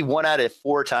and maybe 1 out of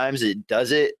 4 times it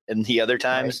does it. And the other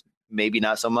times, maybe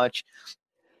not so much.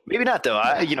 Maybe not though.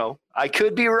 I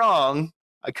could be wrong.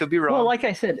 Well, like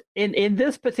I said, in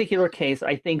this particular case,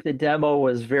 I think the demo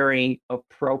was very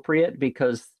appropriate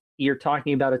because you're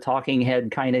talking about a talking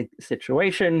head kind of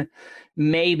situation.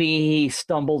 Maybe he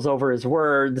stumbles over his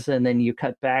words and then you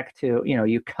cut back to,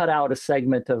 you cut out a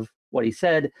segment of what he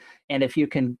said. And if you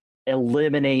can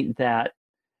eliminate that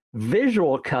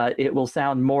visual cut, it will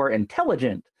sound more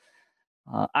intelligent.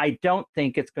 I don't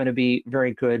think it's going to be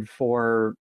very good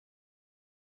for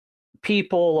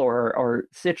people or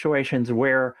situations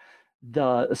where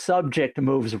the subject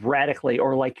moves radically,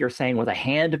 or like you're saying with a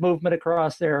hand movement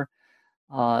across there.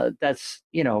 That's,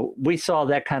 we saw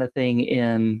that kind of thing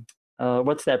in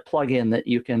what's that plugin that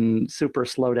you can super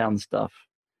slow down stuff?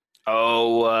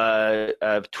 Oh,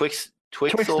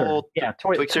 Twixtor. Yeah,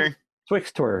 Twixtor.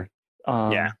 Twixtor.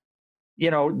 Yeah.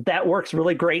 That works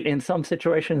really great in some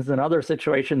situations. In other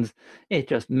situations, it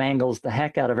just mangles the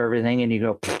heck out of everything, and you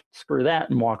go, screw that,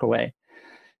 and walk away.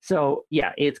 So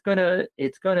yeah, it's gonna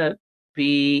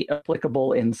be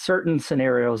applicable in certain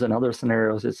scenarios. In other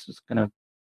scenarios, it's just gonna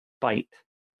bite.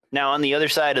 Now, on the other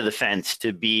side of the fence,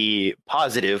 to be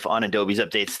positive on Adobe's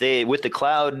updates, with the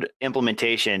cloud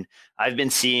implementation, I've been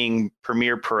seeing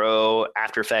Premiere Pro,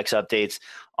 After Effects updates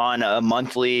on a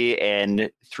monthly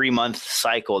and 3-month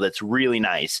cycle. That's really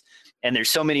nice. And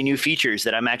there's so many new features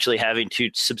that I'm actually having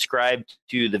to subscribe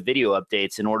to the video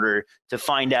updates in order to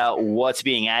find out what's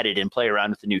being added and play around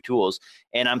with the new tools.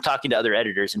 And I'm talking to other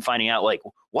editors and finding out, like,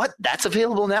 what? That's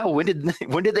available now? When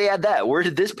did they add that? Where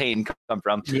did this pane come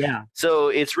from? Yeah. So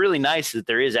it's really nice that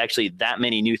there is actually that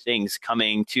many new things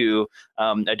coming to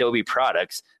Adobe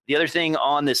products. The other thing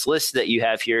on this list that you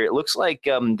have here, it looks like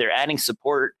they're adding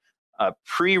support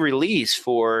pre-release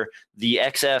for the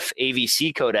XF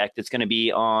AVC codec that's going to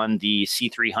be on the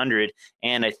C300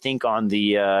 and I think on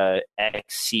the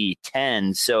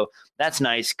XC10. So that's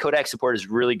nice. Codec support is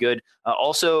really good.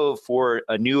 Also, for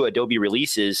new Adobe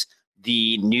releases,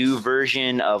 the new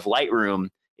version of Lightroom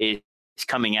is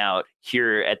coming out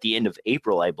here at the end of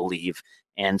April, I believe.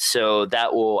 And so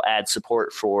that will add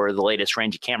support for the latest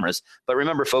range of cameras. But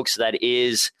remember, folks, that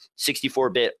is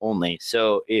 64-bit only.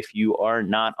 So if you are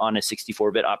not on a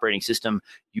 64-bit operating system,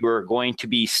 you are going to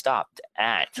be stopped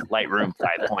at Lightroom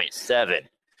 5.7.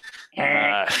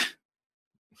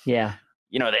 Yeah.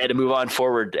 They had to move on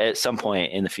forward at some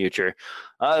point in the future.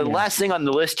 Last thing on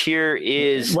the list here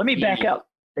is... Let me back up.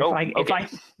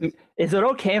 Is it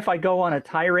okay if I go on a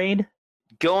tirade?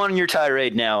 Go on your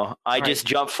tirade now. I just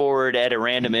jump forward at a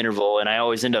random interval, and I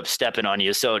always end up stepping on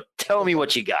you. So tell me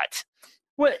what you got.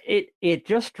 Well, it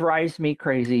just drives me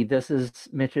crazy. This is,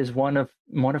 Mitch, is one of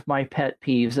my pet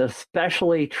peeves,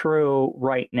 especially true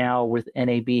right now with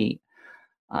NAB.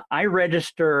 I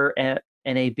register at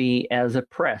NAB as a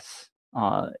press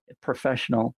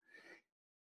professional,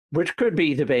 which could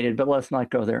be debated, but let's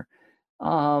not go there.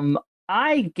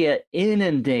 I get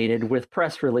inundated with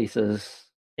press releases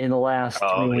in the last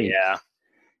 3 weeks. Yeah.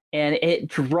 And it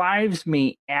drives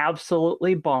me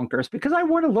absolutely bonkers because I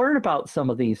want to learn about some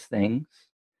of these things.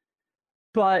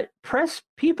 But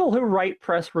people who write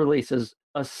press releases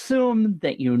assume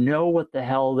that you know what the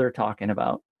hell they're talking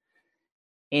about.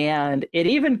 And it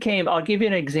even came, I'll give you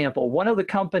an example. One of the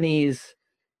companies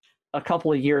a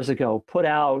couple of years ago put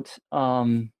out,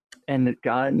 and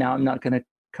God, now I'm not going to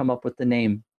come up with the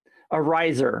name, a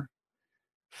riser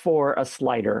for a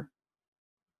slider.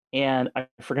 And I've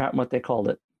forgotten what they called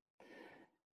it.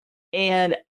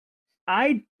 And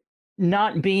I,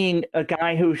 not being a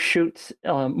guy who shoots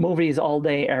movies all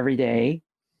day, every day,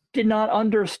 did not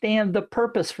understand the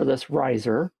purpose for this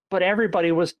riser. But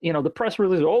everybody was, the press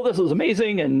release, oh, this is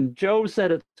amazing. And Joe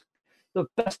said it's the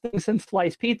best thing since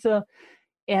sliced pizza.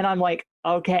 And I'm like,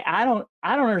 okay, I don't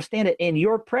understand it. And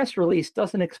your press release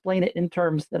doesn't explain it in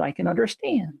terms that I can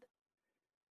understand.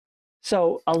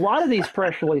 So a lot of these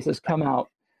press releases come out.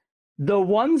 The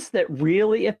ones that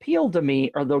really appeal to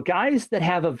me are the guys that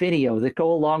have a video that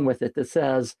go along with it that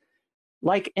says,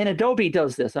 and Adobe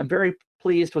does this. I'm very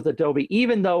pleased with Adobe,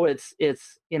 even though it's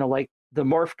like the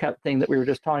morph cut thing that we were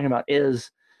just talking about is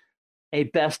a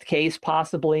best case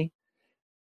possibly.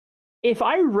 If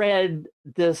I read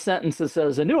this sentence that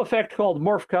says a new effect called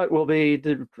morph cut will be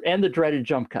the dreaded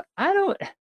jump cut,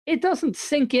 it doesn't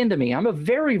sink into me. I'm a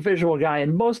very visual guy,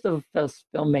 and most of us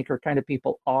filmmaker kind of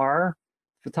people are.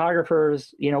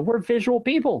 Photographers, we're visual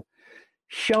people.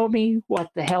 Show me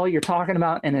what the hell you're talking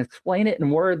about and explain it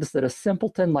in words that a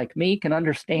simpleton like me can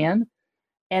understand.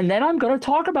 And then I'm going to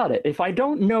talk about it. If I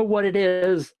don't know what it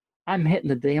is, I'm hitting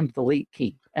the damn delete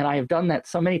key. And I have done that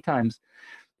so many times,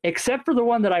 except for the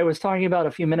one that I was talking about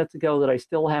a few minutes ago that I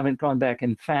still haven't gone back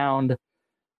and found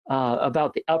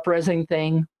about the upresing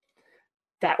thing.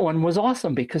 That one was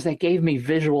awesome because they gave me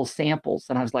visual samples.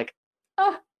 And I was like,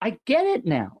 I get it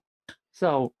now.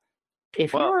 So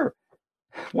if you're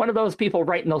one of those people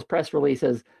writing those press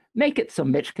releases, make it so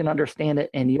Mitch can understand it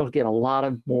and you'll get a lot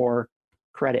of more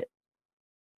credit.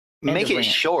 Make it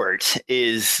short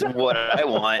is what I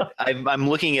want. I'm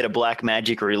looking at a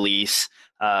Blackmagic release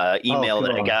email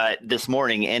that I got this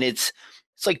morning, and it's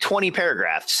like 20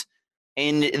 paragraphs.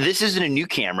 And this isn't a new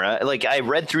camera. Like, I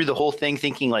read through the whole thing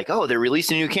thinking like, oh, they're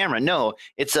releasing a new camera. No,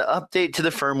 it's an update to the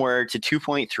firmware to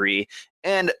 2.3.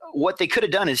 And what they could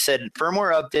have done is said,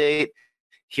 firmware update,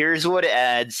 here's what it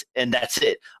adds, and that's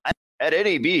it. At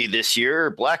NAB this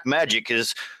year, Blackmagic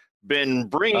is been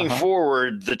bringing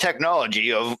forward the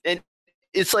technology of, and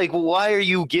it's like, why are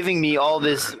you giving me all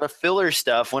this filler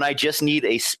stuff when I just need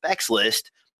a specs list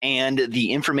and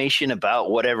the information about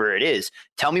whatever it is?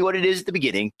 Tell me what it is at the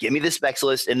beginning, give me the specs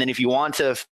list, and then if you want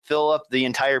to fill up the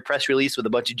entire press release with a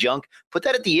bunch of junk, put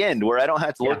that at the end where I don't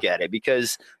have to look at it,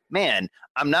 because man,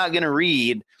 I'm not going to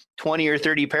read 20 or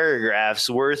 30 paragraphs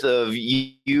worth of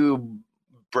you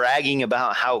bragging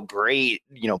about how great,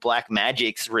 Black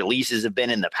Magic's releases have been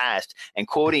in the past, and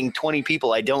quoting 20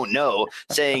 people I don't know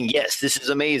saying, yes, this is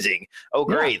amazing. Oh,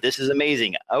 great. This is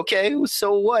amazing. Okay.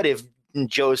 So what if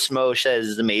Joe Smo says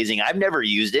it's amazing? I've never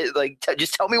used it. Like,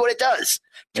 just tell me what it does.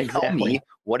 Tell me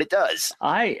what it does.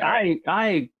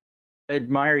 I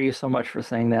admire you so much for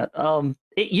saying that.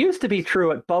 It used to be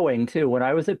true at Boeing too. When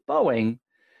I was at Boeing,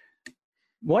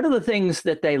 one of the things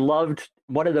that they loved,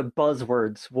 one of the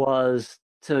buzzwords was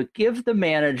to give the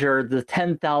manager the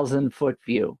 10,000 foot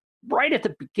view right at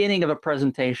the beginning of a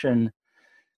presentation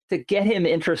to get him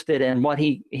interested in what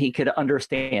he could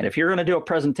understand. If you're going to do a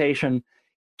presentation,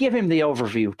 give him the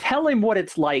overview. Tell him what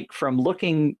it's like from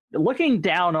looking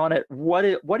down on it. What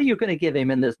are you going to give him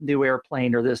in this new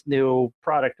airplane or this new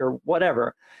product or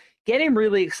whatever? Get him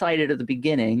really excited at the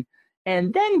beginning,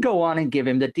 and then go on and give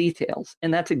him the details.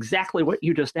 And that's exactly what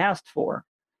you just asked for.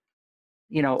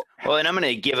 Well, and I'm going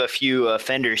to give a few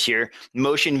offenders here.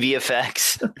 Motion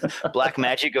VFX, Black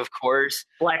Magic, of course.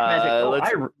 Black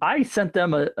Magic. I sent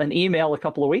them an email a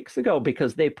couple of weeks ago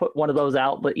because they put one of those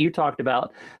out that you talked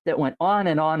about that went on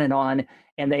and on and on,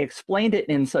 and they explained it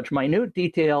in such minute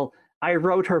detail. I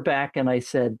wrote her back and I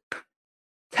said,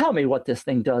 tell me what this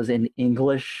thing does in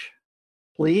English,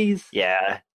 please.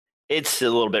 Yeah. It's a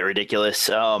little bit ridiculous.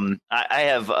 I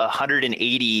have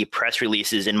 180 press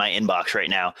releases in my inbox right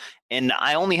now, and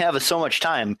I only have so much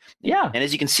time. Yeah. And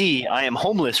as you can see, I am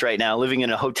homeless right now, living in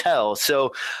a hotel.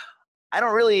 So I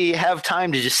don't really have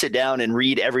time to just sit down and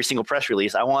read every single press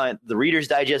release. I want the Reader's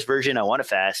Digest version. I want it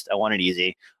fast. I want it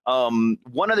easy.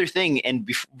 One other thing, and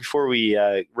before we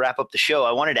wrap up the show,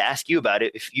 I wanted to ask you about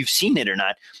it, if you've seen it or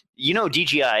not.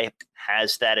 DJI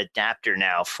has that adapter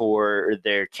now for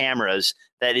their cameras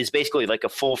that is basically like a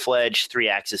full-fledged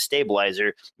 3-axis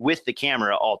stabilizer with the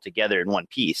camera all together in one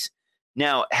piece.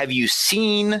 Now, have you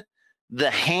seen the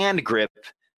hand grip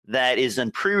that is on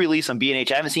pre-release on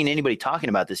B&H? I haven't seen anybody talking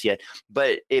about this yet,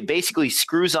 but it basically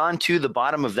screws onto the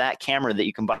bottom of that camera that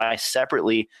you can buy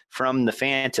separately from the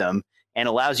Phantom, and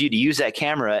allows you to use that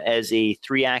camera as a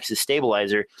 3-axis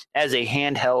stabilizer, as a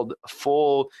handheld,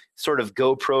 full sort of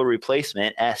GoPro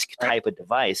replacement-esque type of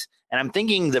device. And I'm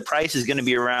thinking the price is going to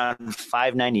be around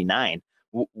 $599.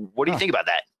 What do you think about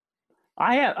that?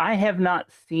 I have not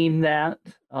seen that.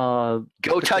 Go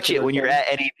touch it when you're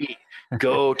at NAB.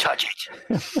 Go touch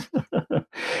it.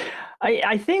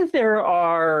 I think there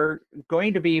are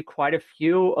going to be quite a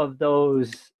few of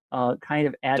those kind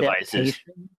of adaptations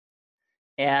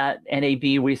at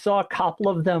NAB. We saw a couple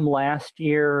of them last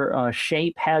year.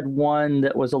 Shape had one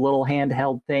that was a little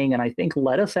handheld thing, and I think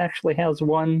Lettuce actually has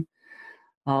one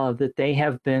that they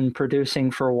have been producing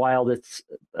for a while that's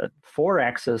a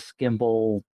 4-axis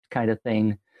gimbal kind of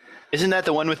thing. Isn't that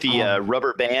the one with the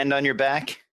rubber band on your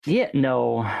back? Yeah,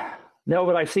 no,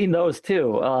 but I've seen those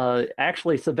too.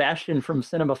 Actually, Sebastian from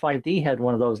Cinema 5D had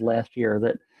one of those last year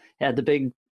that had the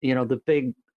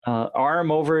big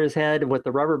arm over his head with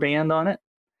the rubber band on it.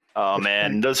 Oh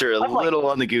man, those are a little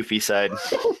on the goofy side.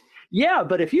 Yeah,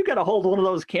 but if you got to hold one of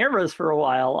those cameras for a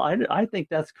while, I think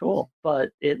that's cool. But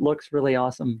it looks really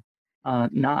awesome.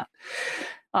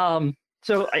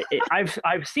 So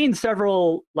I've seen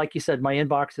several, like you said, my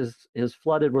inbox is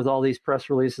flooded with all these press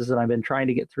releases, and I've been trying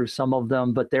to get through some of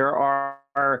them. But there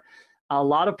are a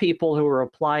lot of people who are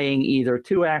applying either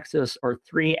 2-axis or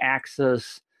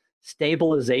 3-axis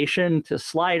stabilization to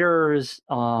sliders,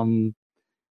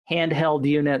 handheld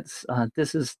units.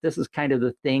 This is kind of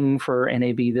the thing for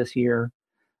NAB this year.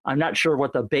 I'm not sure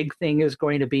what the big thing is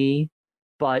going to be,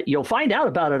 but you'll find out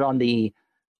about it on the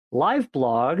live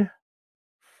blog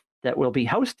that will be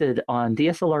hosted on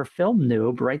DSLR Film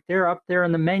Noob right there up there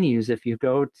in the menus. If you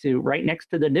go to right next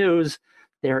to the news,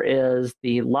 there is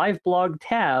the live blog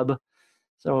tab.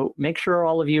 So make sure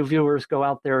all of you viewers go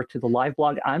out there to the live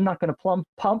blog. I'm not going to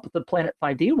pump the Planet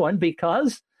 5D one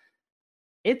because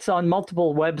it's on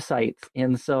multiple websites.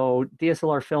 And so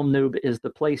DSLR Film Noob is the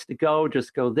place to go.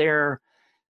 Just go there.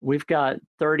 We've got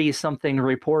 30-something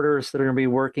reporters that are going to be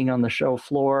working on the show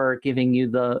floor, giving you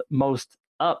the most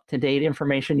up-to-date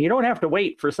information. You don't have to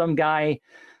wait for some guy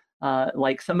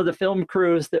like some of the film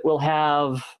crews that will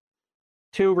have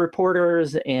 2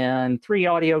 reporters and 3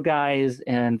 audio guys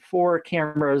and 4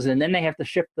 cameras, and then they have to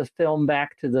ship the film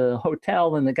back to the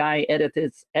hotel, and the guy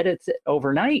edits it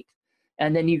overnight,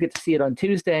 and then you get to see it on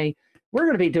Tuesday. We're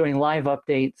going to be doing live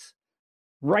updates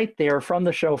right there from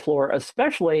the show floor,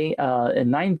 especially at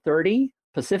 9:30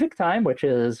 Pacific time, which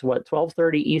is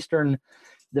 12:30 Eastern.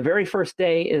 The very first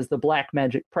day is the Black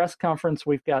Magic press conference.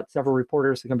 We've got several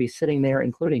reporters who are going to be sitting there,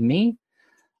 including me.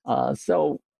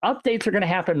 So updates are going to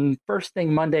happen first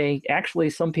thing Monday. Actually,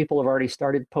 some people have already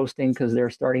started posting because they're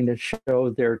starting to show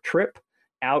their trip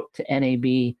out to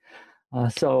NAB.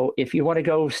 So if you want to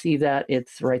go see that,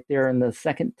 it's right there in the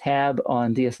second tab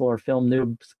on DSLR Film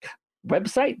Noob's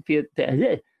website.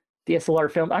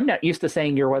 DSLR Film. I'm not used to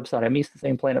saying your website. I'm used to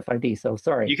saying Planet 5D, so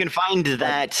sorry. You can find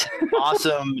that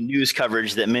awesome news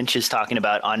coverage that Mitch is talking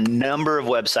about on a number of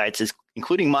websites,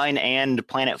 including mine and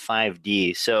Planet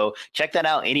 5D. So check that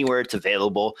out anywhere it's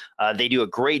available. They do a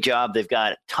great job. They've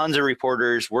got tons of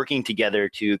reporters working together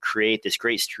to create this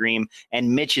great stream.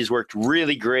 And Mitch has worked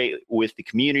really great with the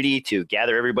community to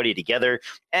gather everybody together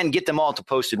and get them all to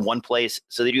post in one place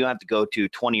so they don't have to go to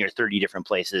 20 or 30 different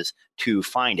places to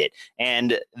find it.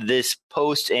 And this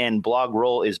post and blog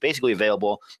roll is basically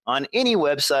available on any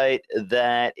website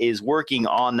that is working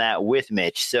on that with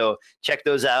Mitch. So check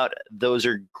those out. Those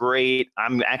are great.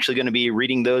 I'm actually going to be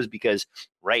reading those because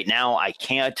right now I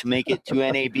can't make it to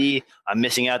NAB. I'm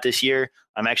missing out this year.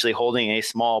 I'm actually holding a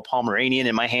small Pomeranian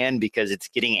in my hand because it's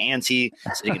getting antsy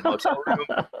sitting in a hotel room.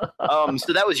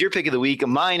 So that was your pick of the week.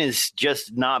 Mine is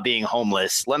just not being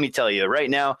homeless. Let me tell you right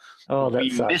now,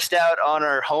 we missed out on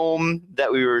our home that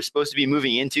we were supposed to be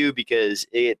moving into because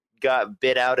it got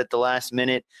bid out at the last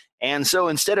minute. And so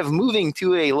instead of moving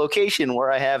to a location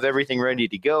where I have everything ready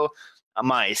to go,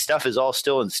 my stuff is all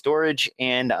still in storage,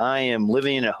 and I am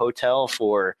living in a hotel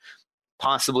for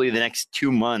possibly the next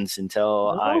 2 months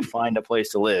until I find a place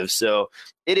to live. So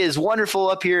it is wonderful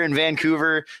up here in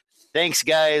Vancouver. Thanks,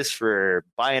 guys, for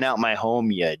buying out my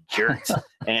home, you jerks.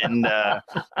 And yeah,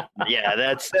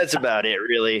 that's about it,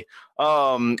 really.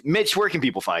 Mitch, where can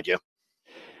people find you?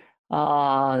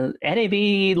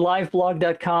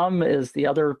 NABliveblog.com is the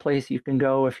other place you can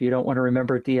go if you don't want to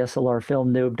remember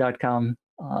DSLRfilmnoob.com.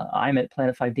 I'm at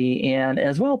Planet 5D, and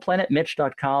as well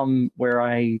planetmitch.com, where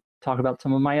I talk about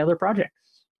some of my other projects.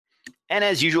 And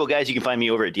as usual, guys, you can find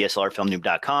me over at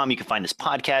DSLRfilmnoob.com. You can find this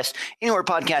podcast anywhere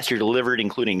podcasts are delivered,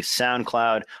 including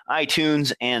SoundCloud,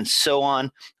 iTunes, and so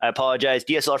on. I apologize.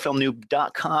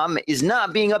 DSLRfilmnoob.com is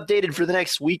not being updated for the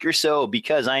next week or so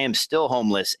because I am still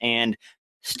homeless and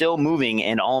still moving,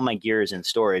 and all my gear is in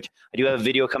storage. I do have a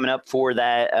video coming up for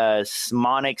that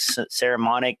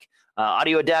Ceramonic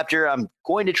audio adapter. I'm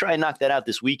going to try and knock that out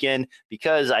this weekend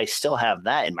because I still have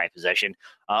that in my possession.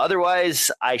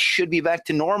 Otherwise, I should be back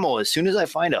to normal as soon as I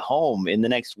find a home in the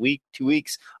next week, 2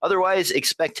 weeks. Otherwise,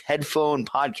 expect headphone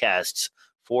podcasts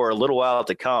for a little while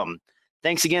to come.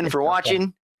 Thanks again for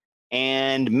watching.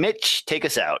 And Mitch, take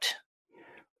us out.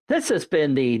 This has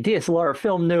been the DSLR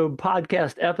Film Noob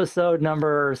podcast episode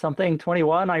number something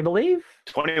 21, I believe.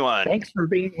 21. Thanks for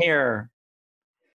being here.